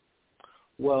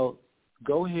 Well,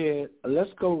 go ahead.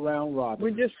 Let's go round robin.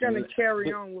 We're just going to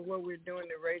carry on with what we're doing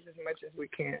to raise as much as we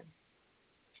can.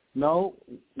 No,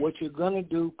 what you're going to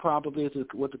do probably is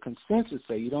what the consensus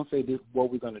say. You don't say this is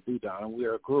what we're going to do, Donna.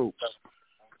 We're a group.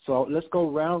 So let's go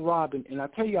round robin. And I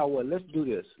tell y'all what, let's do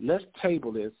this. Let's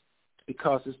table this,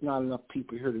 because there's not enough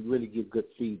people here to really give good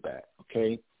feedback,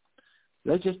 okay?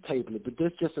 Let's just table it. But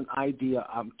this is just an idea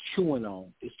I'm chewing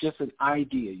on. It's just an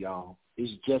idea, y'all.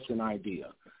 It's just an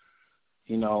idea.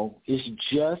 It's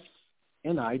just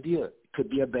an idea. It could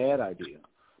be a bad idea.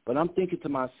 But I'm thinking to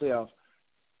myself,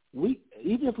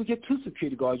 even if we get 2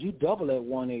 security guards, you double that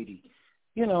 180.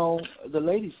 The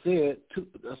lady said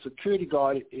a security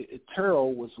guard at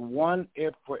Terrell was 1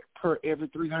 per every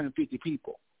 350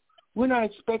 people. We're not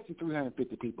expecting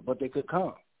 350 people, but they could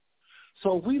come.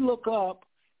 So if we look up,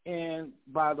 and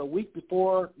by the week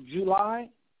before July,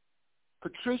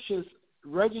 Patricia's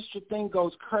registered thing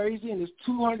goes crazy, and there's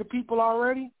 200 people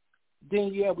already,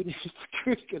 then, yeah, we need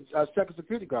a second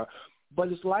security guard.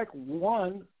 But it's like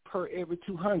 1 per every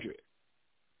 200.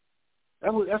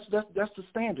 That's the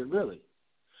standard, really.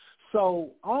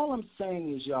 So all I'm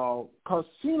saying is, y'all, because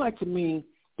it seemed like to me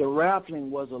the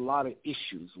raffling was a lot of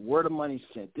issues, where the money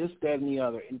sent, this, that, and the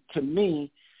other. And to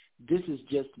me, this is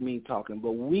just me talking,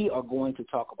 but we are going to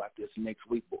talk about this next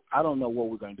week. But I don't know what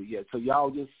we're going to do yet. So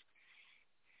y'all just,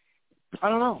 I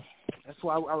don't know. That's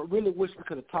why I really wish we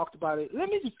could have talked about it. Let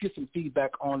me just get some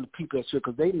feedback on the people that's here,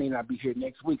 because they may not be here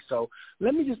next week. So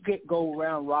let me just go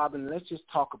around, Robin, and let's just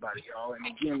talk about it, y'all. And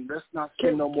again, let's not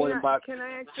spend no more than about 10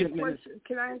 minutes.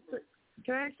 Can I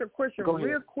ask a question Go ahead.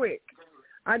 real quick?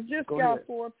 I just got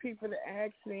 4 people to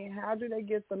ask me, how do they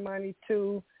get the money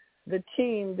to the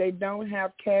team? They don't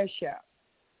have Cash App.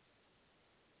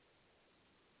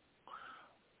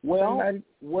 Well,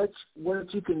 what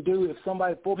you can do, if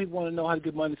 4 people want to know how to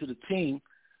get money to the team,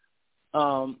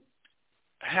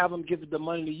 have them give the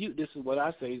money to you. This is what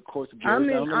I say. Of course, I'm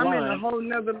in a whole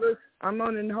nother list. I'm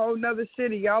on a whole nother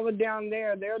city. Y'all are down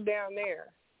there. They're down there.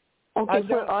 Okay,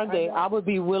 where are they? I would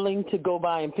be willing to go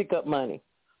by and pick up money.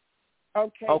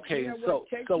 Okay. Okay.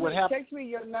 What happened? Text me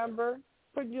your number.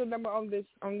 Put your number on this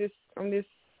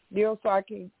deal, so I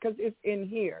can, because it's in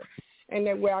here, and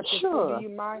that way I can. Sure. Do you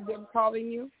mind them calling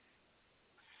you?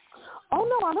 Oh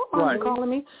no, I don't mind them calling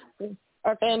me.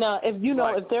 And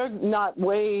if they're not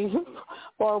way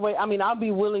far away, I mean, I'll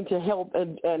be willing to help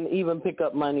and even pick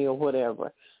up money or whatever,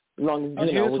 as long as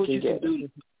here's what you can do.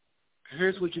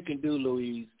 Here's what you can do,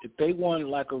 Louise. If they want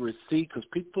like a receipt, because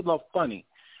people are funny.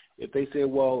 If they say,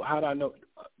 "Well, how do I know?"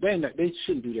 They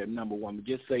shouldn't do that. Number one, but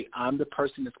just say, "I'm the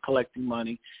person that's collecting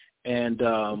money," and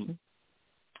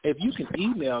if you can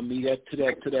email me to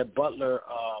that Butler.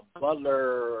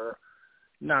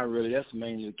 Not really. That's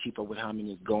mainly to keep up with how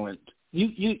many is going.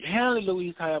 You handle it,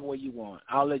 Louise, however way you want.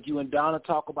 I'll let you and Donna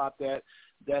talk about that.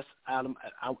 That's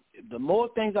the more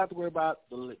things I have to worry about,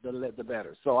 the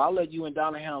better. So I'll let you and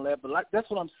Donna handle that. But that's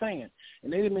what I'm saying.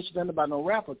 And they didn't mention nothing about no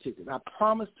raffle tickets. I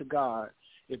promise to God,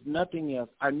 if nothing else,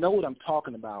 I know what I'm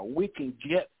talking about. We can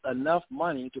get enough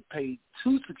money to pay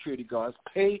 2 security guards,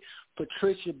 pay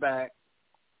Patricia back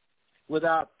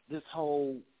without this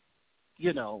whole,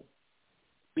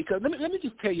 because let me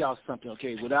just tell y'all something,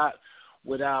 okay?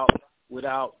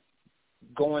 Without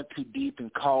going too deep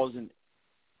and causing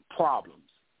problems.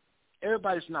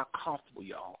 Everybody's not comfortable,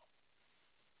 y'all.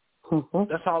 Mm-hmm.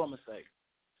 That's all I'm gonna say.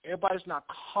 Everybody's not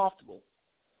comfortable,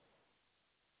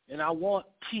 and I want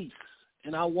peace,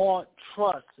 and I want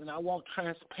trust, and I want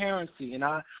transparency, and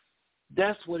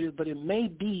that's what it is. But it may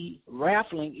be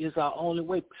raffling is our only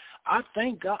way. I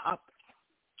thank God. I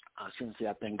shouldn't say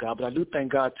I thank God, but I do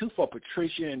thank God, too, for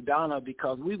Patricia and Donna,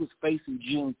 because we was facing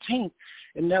Juneteenth,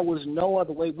 and there was no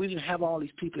other way. We didn't have all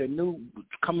these people that knew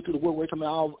coming through the woodwork.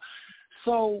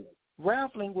 So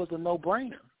raffling was a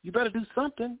no-brainer. You better do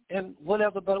something, and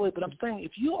whatever better way. But I'm saying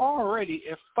if you already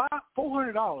at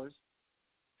 $400,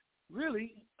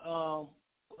 really,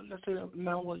 let's say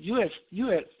now you at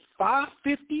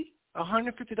 $550,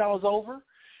 $150 over.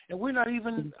 And we're not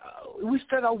even, we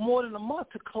set out more than a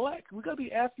month to collect. We're going to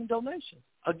be asking donations.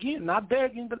 Again, not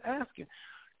begging, but asking.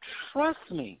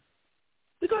 Trust me.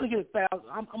 We're going to get $1,000.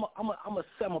 I'm going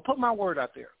to put my word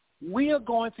out there. We are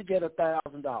going to get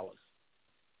 $1,000.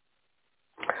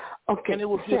 Okay. And it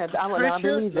will give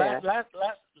Patricia,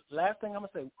 last thing I'm going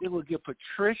to say, it will give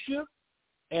Patricia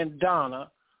and Donna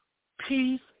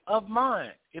peace of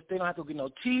mind. If they don't have to get no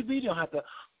TV, they don't have to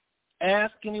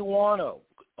ask anyone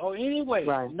or anyway,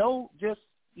 right. No, just,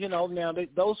 now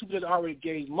those who that already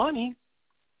gave money,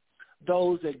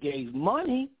 that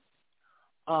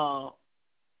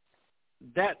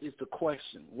is the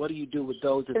question. What do you do with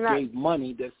those that gave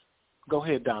money? Go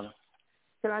ahead, Donna.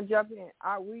 Can I jump in?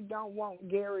 We don't want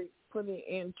Gary putting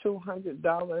in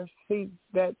 $200.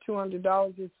 That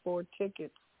 $200 is for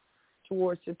tickets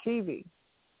towards the TV.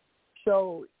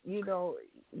 So,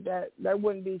 that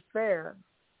wouldn't be fair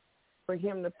for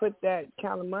him to put that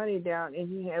kind of money down, and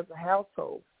he has a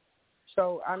household.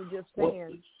 So I'm just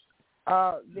saying,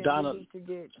 then Donna, we need to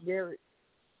get Gary.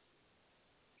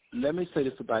 Let me say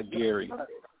this about Gary.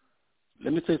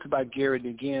 And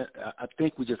again, I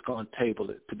think we're just going to table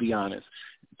it, to be honest.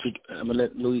 I'm going to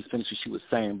let Louise finish what she was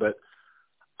saying, but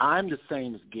I'm the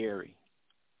same as Gary.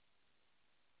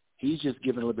 He's just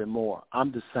giving a little bit more.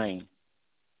 I'm the same.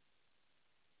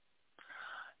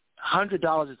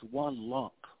 $100 is one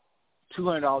lump.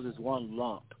 $200 is one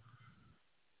lump.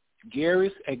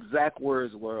 Gary's exact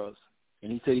words was,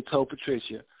 and he said he told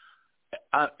Patricia,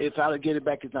 if I get it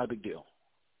back, it's not a big deal.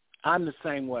 I'm the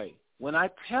same way. When I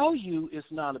tell you it's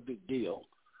not a big deal,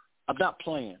 I'm not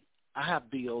playing. I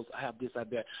have bills. I have this, I have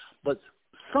that. But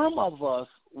some of us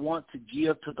want to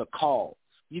give to the cause.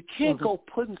 You can't go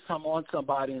putting some on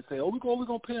somebody and say, we're going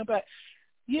to pay them back.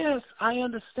 Yes, I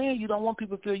understand you don't want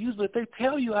people to feel used, but if they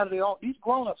tell you out of their own, these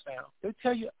grown-ups now, they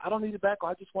tell you, I don't need it back, or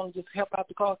I just want to just help out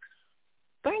the cause,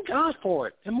 thank God for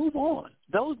it and move on.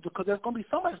 Because there's going to be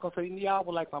somebody that's going to say, yeah, I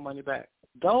would like my money back.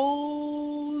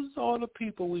 Those are the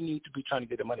people we need to be trying to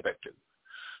get the money back to.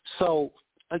 So,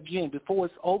 again, before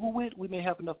it's over with, we may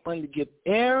have enough money to give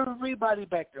everybody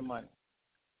back their money.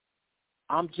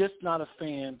 I'm just not a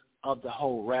fan of the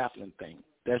whole raffling thing.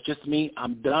 That's just me.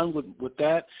 I'm done with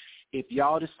that. If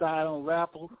y'all decide on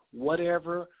raffle,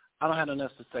 whatever, I don't have nothing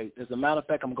else to say. As a matter of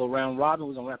fact, I'm going to go round robin.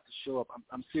 We're going to have to show up.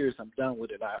 I'm serious. I'm done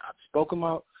with it. I've spoken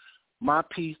my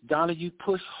piece. Donna, you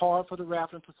push hard for the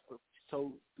raffling,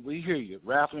 so we hear you.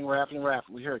 Raffling. We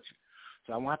heard you.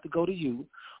 So I want to have to go to you.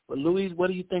 But, Louise, what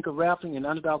do you think of raffling? And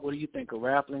Underdog, what do you think of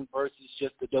raffling versus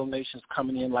just the donations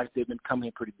coming in like they've been coming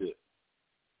in pretty good?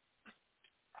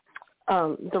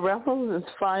 The raffle is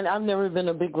fine. I've never been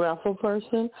a big raffle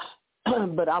person,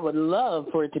 but I would love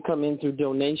for it to come in through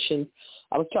donations.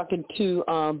 I was talking to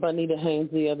Bonita Haynes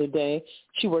the other day.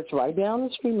 She works right down the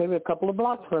street, maybe a couple of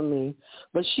blocks from me,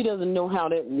 but she doesn't know how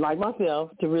to, like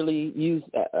myself, to really use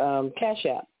Cash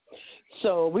App.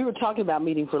 So we were talking about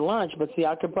meeting for lunch, but see,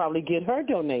 I could probably get her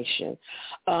donation.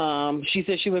 She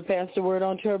said she would pass the word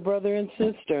on to her brother and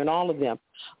sister and all of them.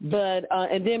 But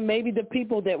and then maybe the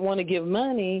people that want to give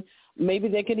money, maybe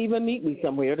they could even meet me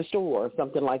somewhere at a store or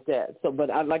something like that. So, but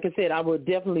like I said, I would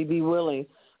definitely be willing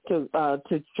to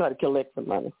try to collect some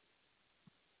money.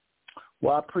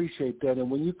 Well, I appreciate that.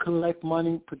 And when you collect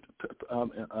money,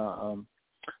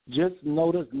 just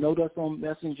note us on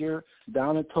Messenger.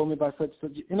 Donna told me about such.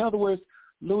 In other words,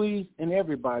 Louise and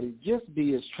everybody, just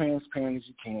be as transparent as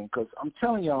you can, because I'm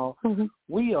telling y'all,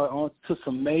 we are on to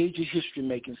some major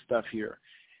history-making stuff here.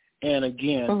 And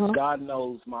again, God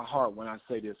knows my heart when I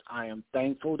say this. I am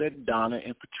thankful that Donna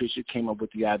and Patricia came up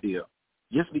with the idea.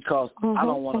 Just because I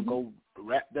don't want to go,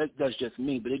 that's just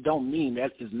me, but it don't mean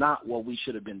that is not what we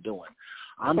should have been doing.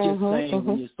 I'm just saying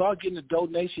when you start getting a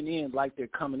donation in like they're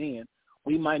coming in,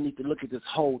 we might need to look at this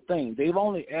whole thing. They've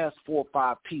only asked 4 or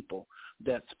 5 people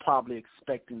that's probably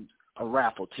expecting a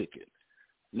raffle ticket.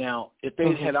 Now, if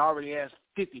they had already asked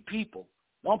 50 people,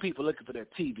 one people looking for their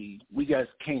TV, we guys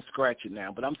can't scratch it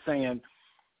now. But I'm saying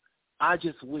I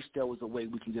just wish there was a way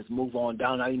we can just move on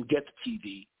down, not even get the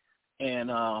TV,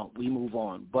 and we move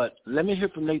on. But let me hear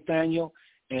from Nathaniel,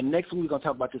 and next week we're going to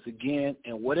talk about this again.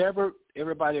 And whatever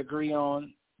everybody agree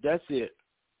on, that's it.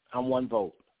 I'm one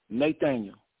vote.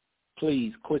 Nathaniel,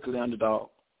 please, quickly, underdog.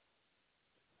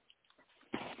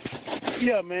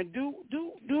 Yeah, man, do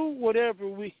whatever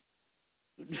we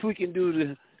can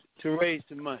do to raise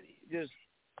the money. Just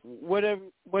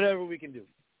whatever we can do.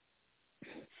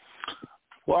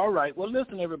 Well, all right. Well,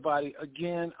 listen, everybody.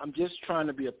 Again, I'm just trying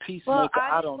to be a peacemaker. Well,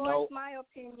 I don't know. My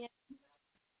opinion.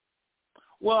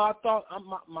 Well, I thought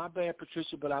my bad,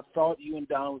 Patricia, but I thought you and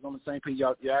Don was on the same page.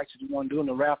 You actually weren't doing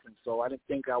the raffling, so I didn't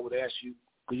think I would ask you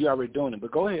because you're already doing it.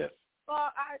 But go ahead.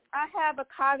 Well, I have a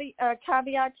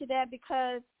caveat to that,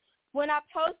 because when I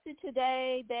posted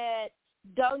today that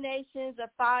donations of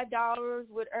 $5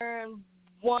 would earn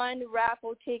 1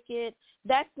 raffle ticket,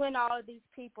 that's when all of these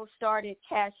people started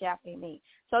cash apping me.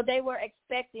 So they were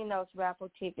expecting those raffle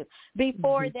tickets.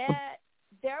 Before that,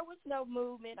 there was no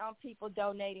movement on people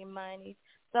donating money.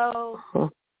 So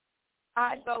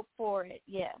I'd go for it,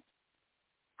 yes.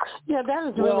 Yeah, that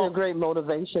is really a great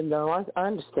motivation, though. I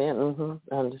understand.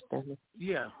 I understand it.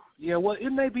 Yeah. Well, it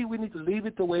may be we need to leave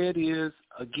it the way it is.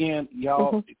 Again,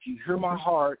 y'all, if you hear my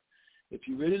heart, if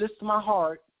you really listen to my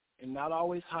heart and not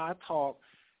always how I talk,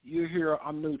 you hear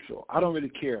I'm neutral. I don't really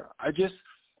care. I just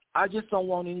don't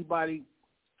want anybody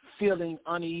feeling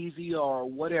uneasy or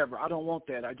whatever. I don't want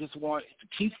that. I just want it to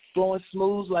keep flowing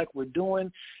smooth like we're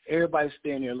doing. Everybody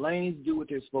stay in their lanes, do what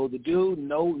they're supposed to do.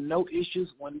 No issues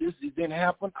when this didn't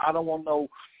happen. I don't want no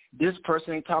this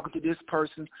person ain't talking to this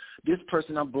person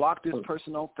unblocked this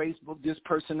person on Facebook, this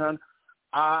person on.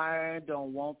 I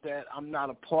don't want that. I'm not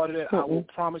a part of that. I will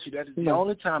promise you that is the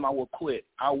only time I will quit.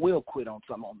 I will quit on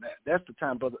something on that. That's the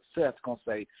time Brother Seth's going to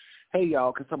say, hey,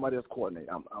 y'all, can somebody else coordinate?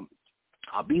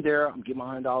 I'll be there. I'm getting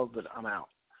my $100, but I'm out.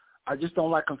 I just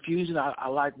don't like confusion. I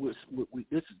like this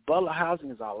is Butler housing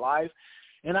is our life,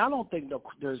 and I don't think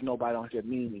there's nobody on here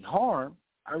meaning me harm.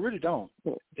 I really don't.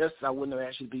 Yes, I wouldn't have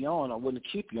asked you to be on. I wouldn't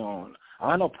keep you on.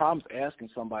 I have no problems asking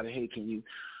somebody, hey, can you?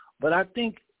 But I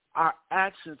think our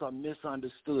actions are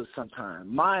misunderstood sometimes.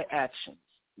 My actions,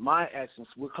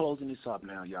 we're closing this up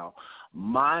now, y'all.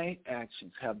 My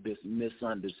actions have been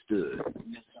misunderstood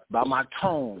by my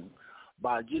tone,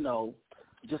 by,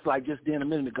 just like just then a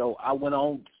minute ago, I went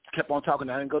on, kept on talking.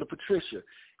 I didn't go to Patricia.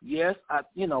 Yes,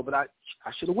 but I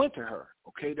should have went to her.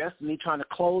 Okay, that's me trying to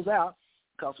close out,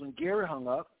 because when Gary hung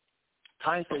up,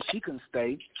 Tanya said she couldn't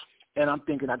stay, and I'm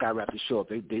thinking I got to wrap the show up.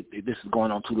 This is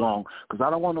going on too long, because I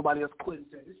don't want nobody else quitting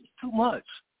and saying this is too much.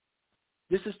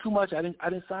 This is too much. I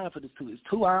didn't sign up for this. It's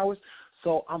 2 hours,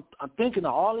 so I'm thinking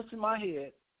of all this in my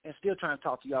head and still trying to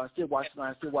talk to y'all, and still watch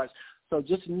tonight, still watch. So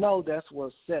just know that's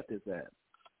where Seth is at.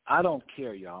 I don't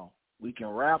care, y'all. We can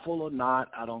raffle or not.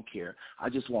 I don't care. I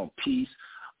just want peace.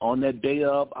 On that day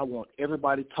of, I want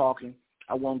everybody talking.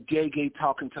 I want Gay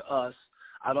talking to us.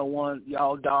 I don't want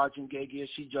y'all dodging Gay.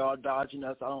 She dodging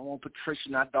us. I don't want Patricia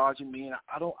not dodging me. And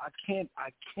I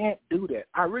can't do that.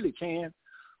 I really can.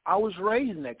 I was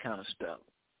raised in that kind of stuff.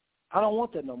 I don't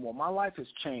want that no more. My life has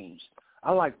changed.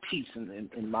 I like peace in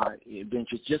my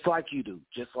adventures, just like you do.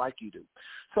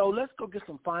 So let's go get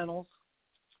some finals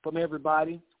from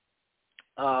everybody.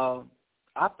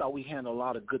 I thought we handled a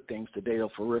lot of good things today,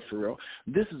 for real.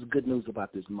 This is good news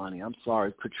about this money. I'm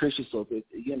sorry, Patricia. So if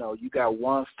you got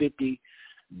 150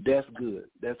 That's good.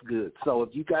 That's good. So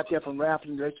if you got that from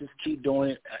raffling, let's just keep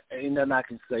doing it. Ain't nothing I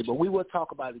can say. But we will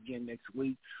talk about it again next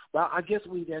week. Well, I guess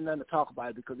we didn't nothing to talk about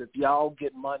it because if y'all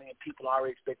get money and people are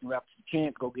already expecting raffles, you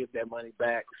can't go get that money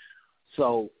back.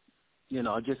 So,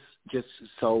 just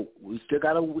so we still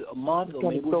got a month, or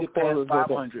maybe we'll get past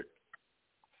 500.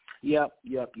 Yep.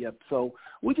 So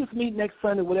we just meet next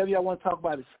Sunday. Whatever y'all want to talk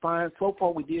about is fine. So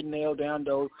far, we did nail down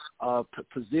those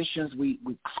positions. We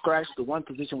scratched the one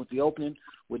position with the opening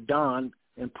with Dawn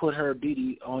and put her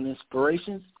BD on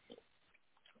inspirations.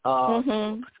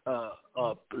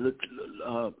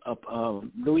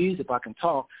 Louise, if I can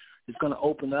talk, is going to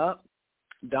open up.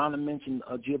 Donna mentioned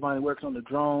Giovanni works on the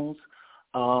drones.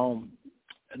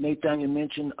 Nathaniel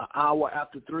mentioned an hour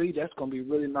after 3. That's going to be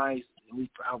really nice. I'm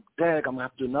going to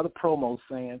have to do another promo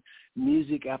saying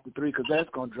music after 3 because that's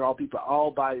going to draw people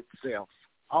all by itself.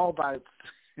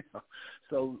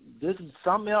 So this is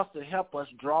something else to help us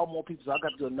draw more people. So I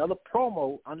got to do another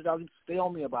promo. Underdog, stay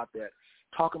on me about that.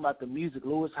 Talking about the music,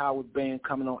 Lewis Howard's band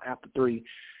coming on after 3.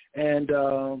 And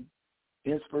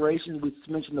inspiration, we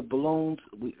mentioned the balloons.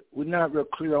 We're not real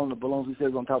clear on the balloons. We said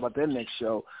we're going to talk about that next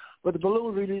show. But the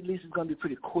balloon release is going to be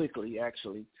pretty quickly,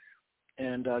 actually.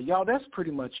 And, y'all, that's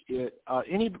pretty much it.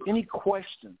 Any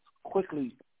questions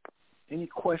quickly? Any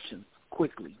questions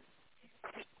quickly?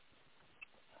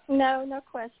 No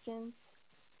questions.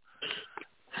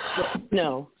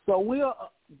 No. So we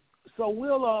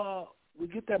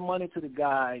get that money to the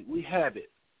guy. We have it.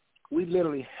 We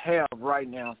literally have right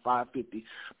now $550.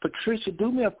 Patricia,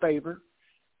 do me a favor.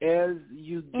 As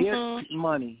you get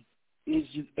money, as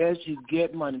you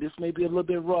get money, this may be a little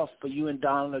bit rough for you and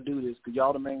Donna to do this because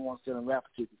y'all the main ones selling raffle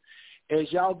tickets.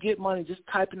 As y'all get money, just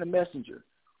type in the messenger,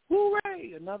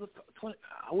 hooray, another 20.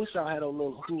 I wish y'all had those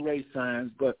little hooray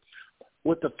signs, but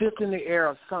with the fist in the air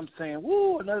or something saying,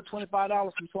 woo, another $25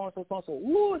 from so-and-so, so-and-so,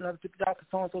 woo, another $50 from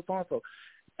so-and-so, so-and-so.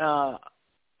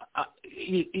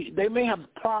 They may have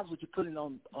problems with you putting it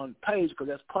on page because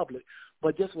that's public,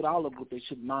 but just with all of what they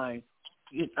should mind,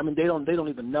 I mean, they don't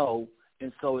even know.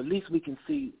 And so at least we can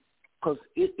see, because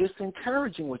it's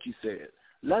encouraging what you said.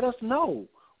 Let us know.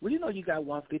 We know you got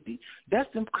 150.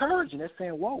 That's encouraging. That's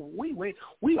saying, whoa, we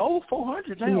owe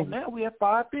 400 now. Yeah. Now we have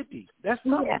 550. That's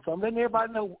nothing. Yeah. So I'm letting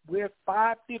everybody know we're at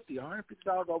 550,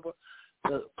 $150 over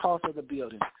the cost of the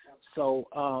building. So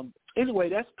anyway,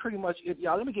 that's pretty much it,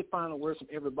 y'all. Let me get final words from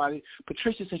everybody.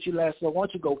 Patricia, since you last, so why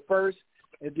don't you go first,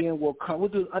 and then we'll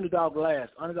do Underdog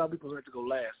last. Underdog people have to go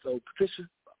last. So Patricia,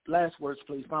 last words,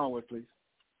 please. Final words, please.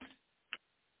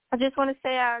 I just want to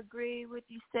say I agree with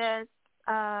you, Seth.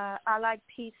 I like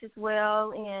peace as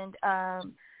well, and I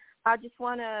just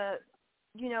want to,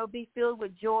 be filled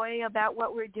with joy about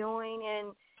what we're doing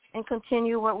and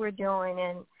continue what we're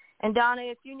doing. And Donna,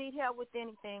 if you need help with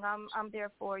anything, I'm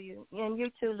there for you, and you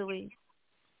too, Louise.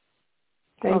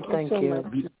 Thank you.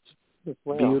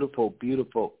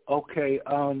 Beautiful. Okay,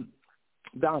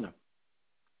 Donna.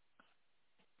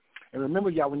 And remember,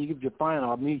 y'all, when you give your final,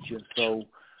 I'll mute you. So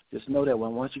just know that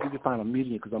once you give your final, I'm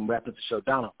muting you because I'm wrapping up the show.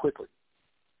 Donna, quickly.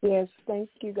 Yes, thank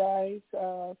you guys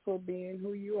for being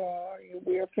who you are.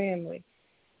 We're a family.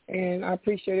 And I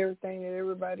appreciate everything that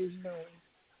everybody's doing.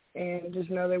 And just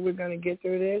know that we're going to get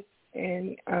through this.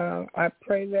 And I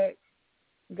pray that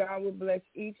God will bless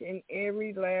each and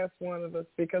every last one of us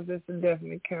because this will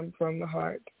definitely come from the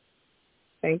heart.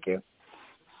 Thank you.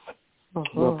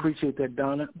 Well, appreciate that,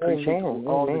 Donna. Appreciate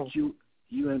all that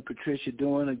you and Patricia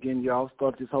doing. Again, y'all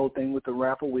started this whole thing with the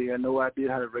raffle. We had no idea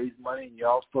how to raise money, and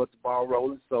y'all started the ball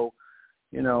rolling. So,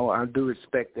 I do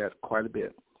respect that quite a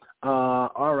bit.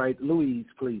 All right, Louise,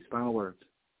 please, final words.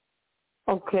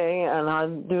 Okay, and I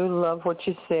do love what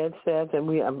you said, Seth, and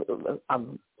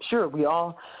I'm sure we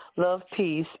all love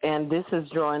peace, and this is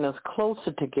drawing us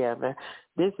closer together.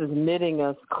 This is knitting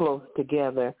us close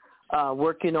together,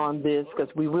 working on this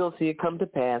because we will see it come to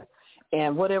pass.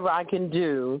 And whatever I can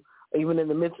do, even in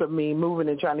the midst of me moving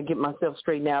and trying to get myself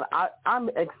straightened out, I'm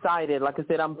excited. Like I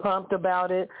said, I'm pumped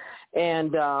about it,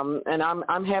 and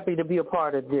I'm happy to be a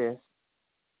part of this.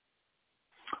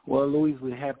 Well, Louise,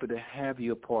 we're happy to have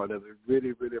you a part of it.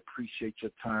 Really, really appreciate your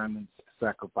time and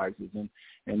sacrifices.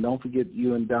 And don't forget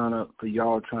you and Donna, for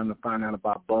y'all trying to find out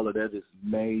about Butler. That is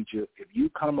major. If you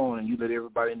come on and you let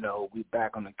everybody know we're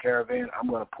back on the caravan, I'm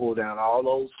going to pull down all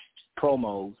those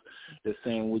promos that's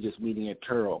saying we're just meeting at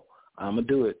Turl. I'm going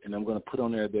to do it, and I'm going to put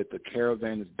on there that the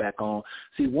caravan is back on.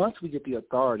 See, once we get the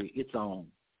authority, it's on.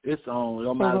 It's on. It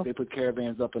don't matter if they put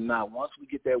caravans up or not. Once we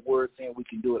get that word saying we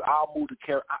can do it, I'll move the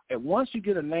caravan. And once you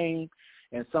get a name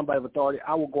and somebody of authority,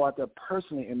 I will go out there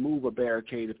personally and move a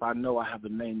barricade if I know I have a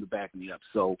name to back me up.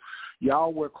 So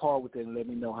y'all work hard with it and let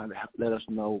me know let us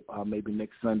know maybe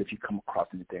next Sunday if you come across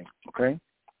anything, okay?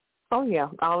 Oh, yeah.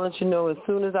 I'll let you know as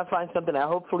soon as I find something out.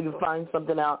 Hopefully you'll find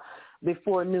something out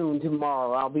before noon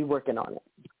tomorrow. I'll be working on it.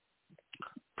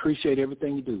 Appreciate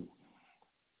everything you do.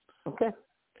 Okay.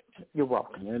 You're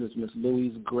welcome. And that is Miss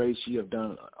Louise Grace.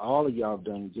 All of y'all have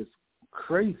done just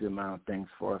crazy amount of things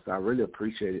for us. I really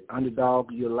appreciate it.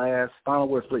 Underdog, your last final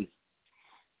word, please.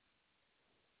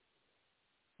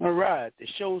 All right. The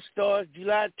show starts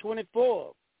July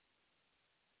 24th.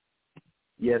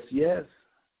 Yes, yes.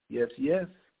 Yes, yes.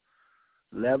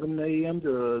 11 a.m.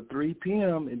 to 3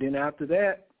 p.m. And then after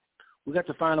that, we got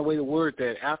to find a way to word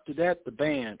that. After that, the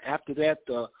band. After that,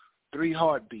 the 3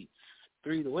 heartbeats.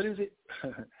 3, what is it?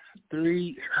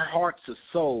 3 hearts of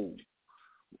soul.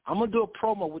 I'm going to do a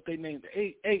promo with their name.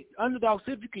 Hey, Underdog,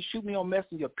 see if you can shoot me on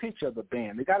Messenger a picture of the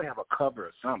band. They got to have a cover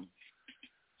or something.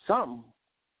 Something.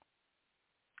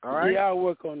 All right? Yeah, I'll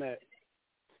work on that.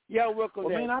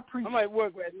 Man, I might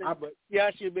work right now, but yeah,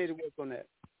 I should be able to work on that.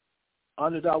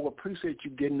 Underdog, appreciate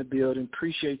you getting the building.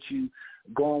 Appreciate you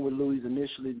going with Louise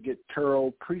initially to get Turl.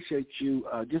 Appreciate you,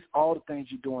 just all the things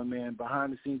you're doing, man,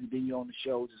 behind the scenes, and then you're on the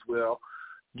shows as well.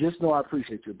 Just know I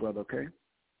appreciate you, brother, okay?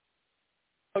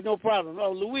 Oh, no problem.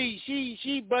 Oh, Louise,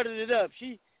 she buttered it up.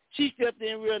 She stepped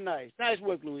in real nice. Nice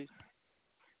work, Louise.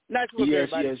 Nice work,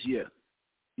 everybody.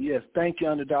 Yes, thank you,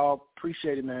 Underdog.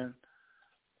 Appreciate it, man.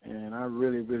 And I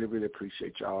really, really, really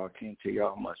appreciate y'all. I can't tell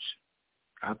y'all how much.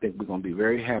 I think we're going to be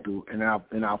very happy. And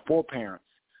our 4 parents,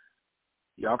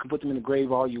 y'all can put them in the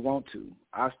grave all you want to.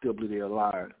 I still believe they're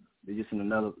alive. They're just in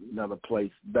another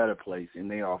place, better place, and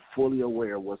they are fully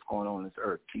aware of what's going on this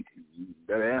earth. You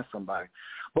better ask somebody.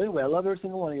 But anyway, I love every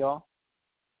single one of y'all.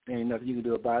 There ain't nothing you can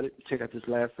do about it. Check out this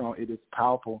last song. It is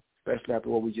powerful, especially after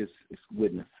what we just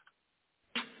witnessed.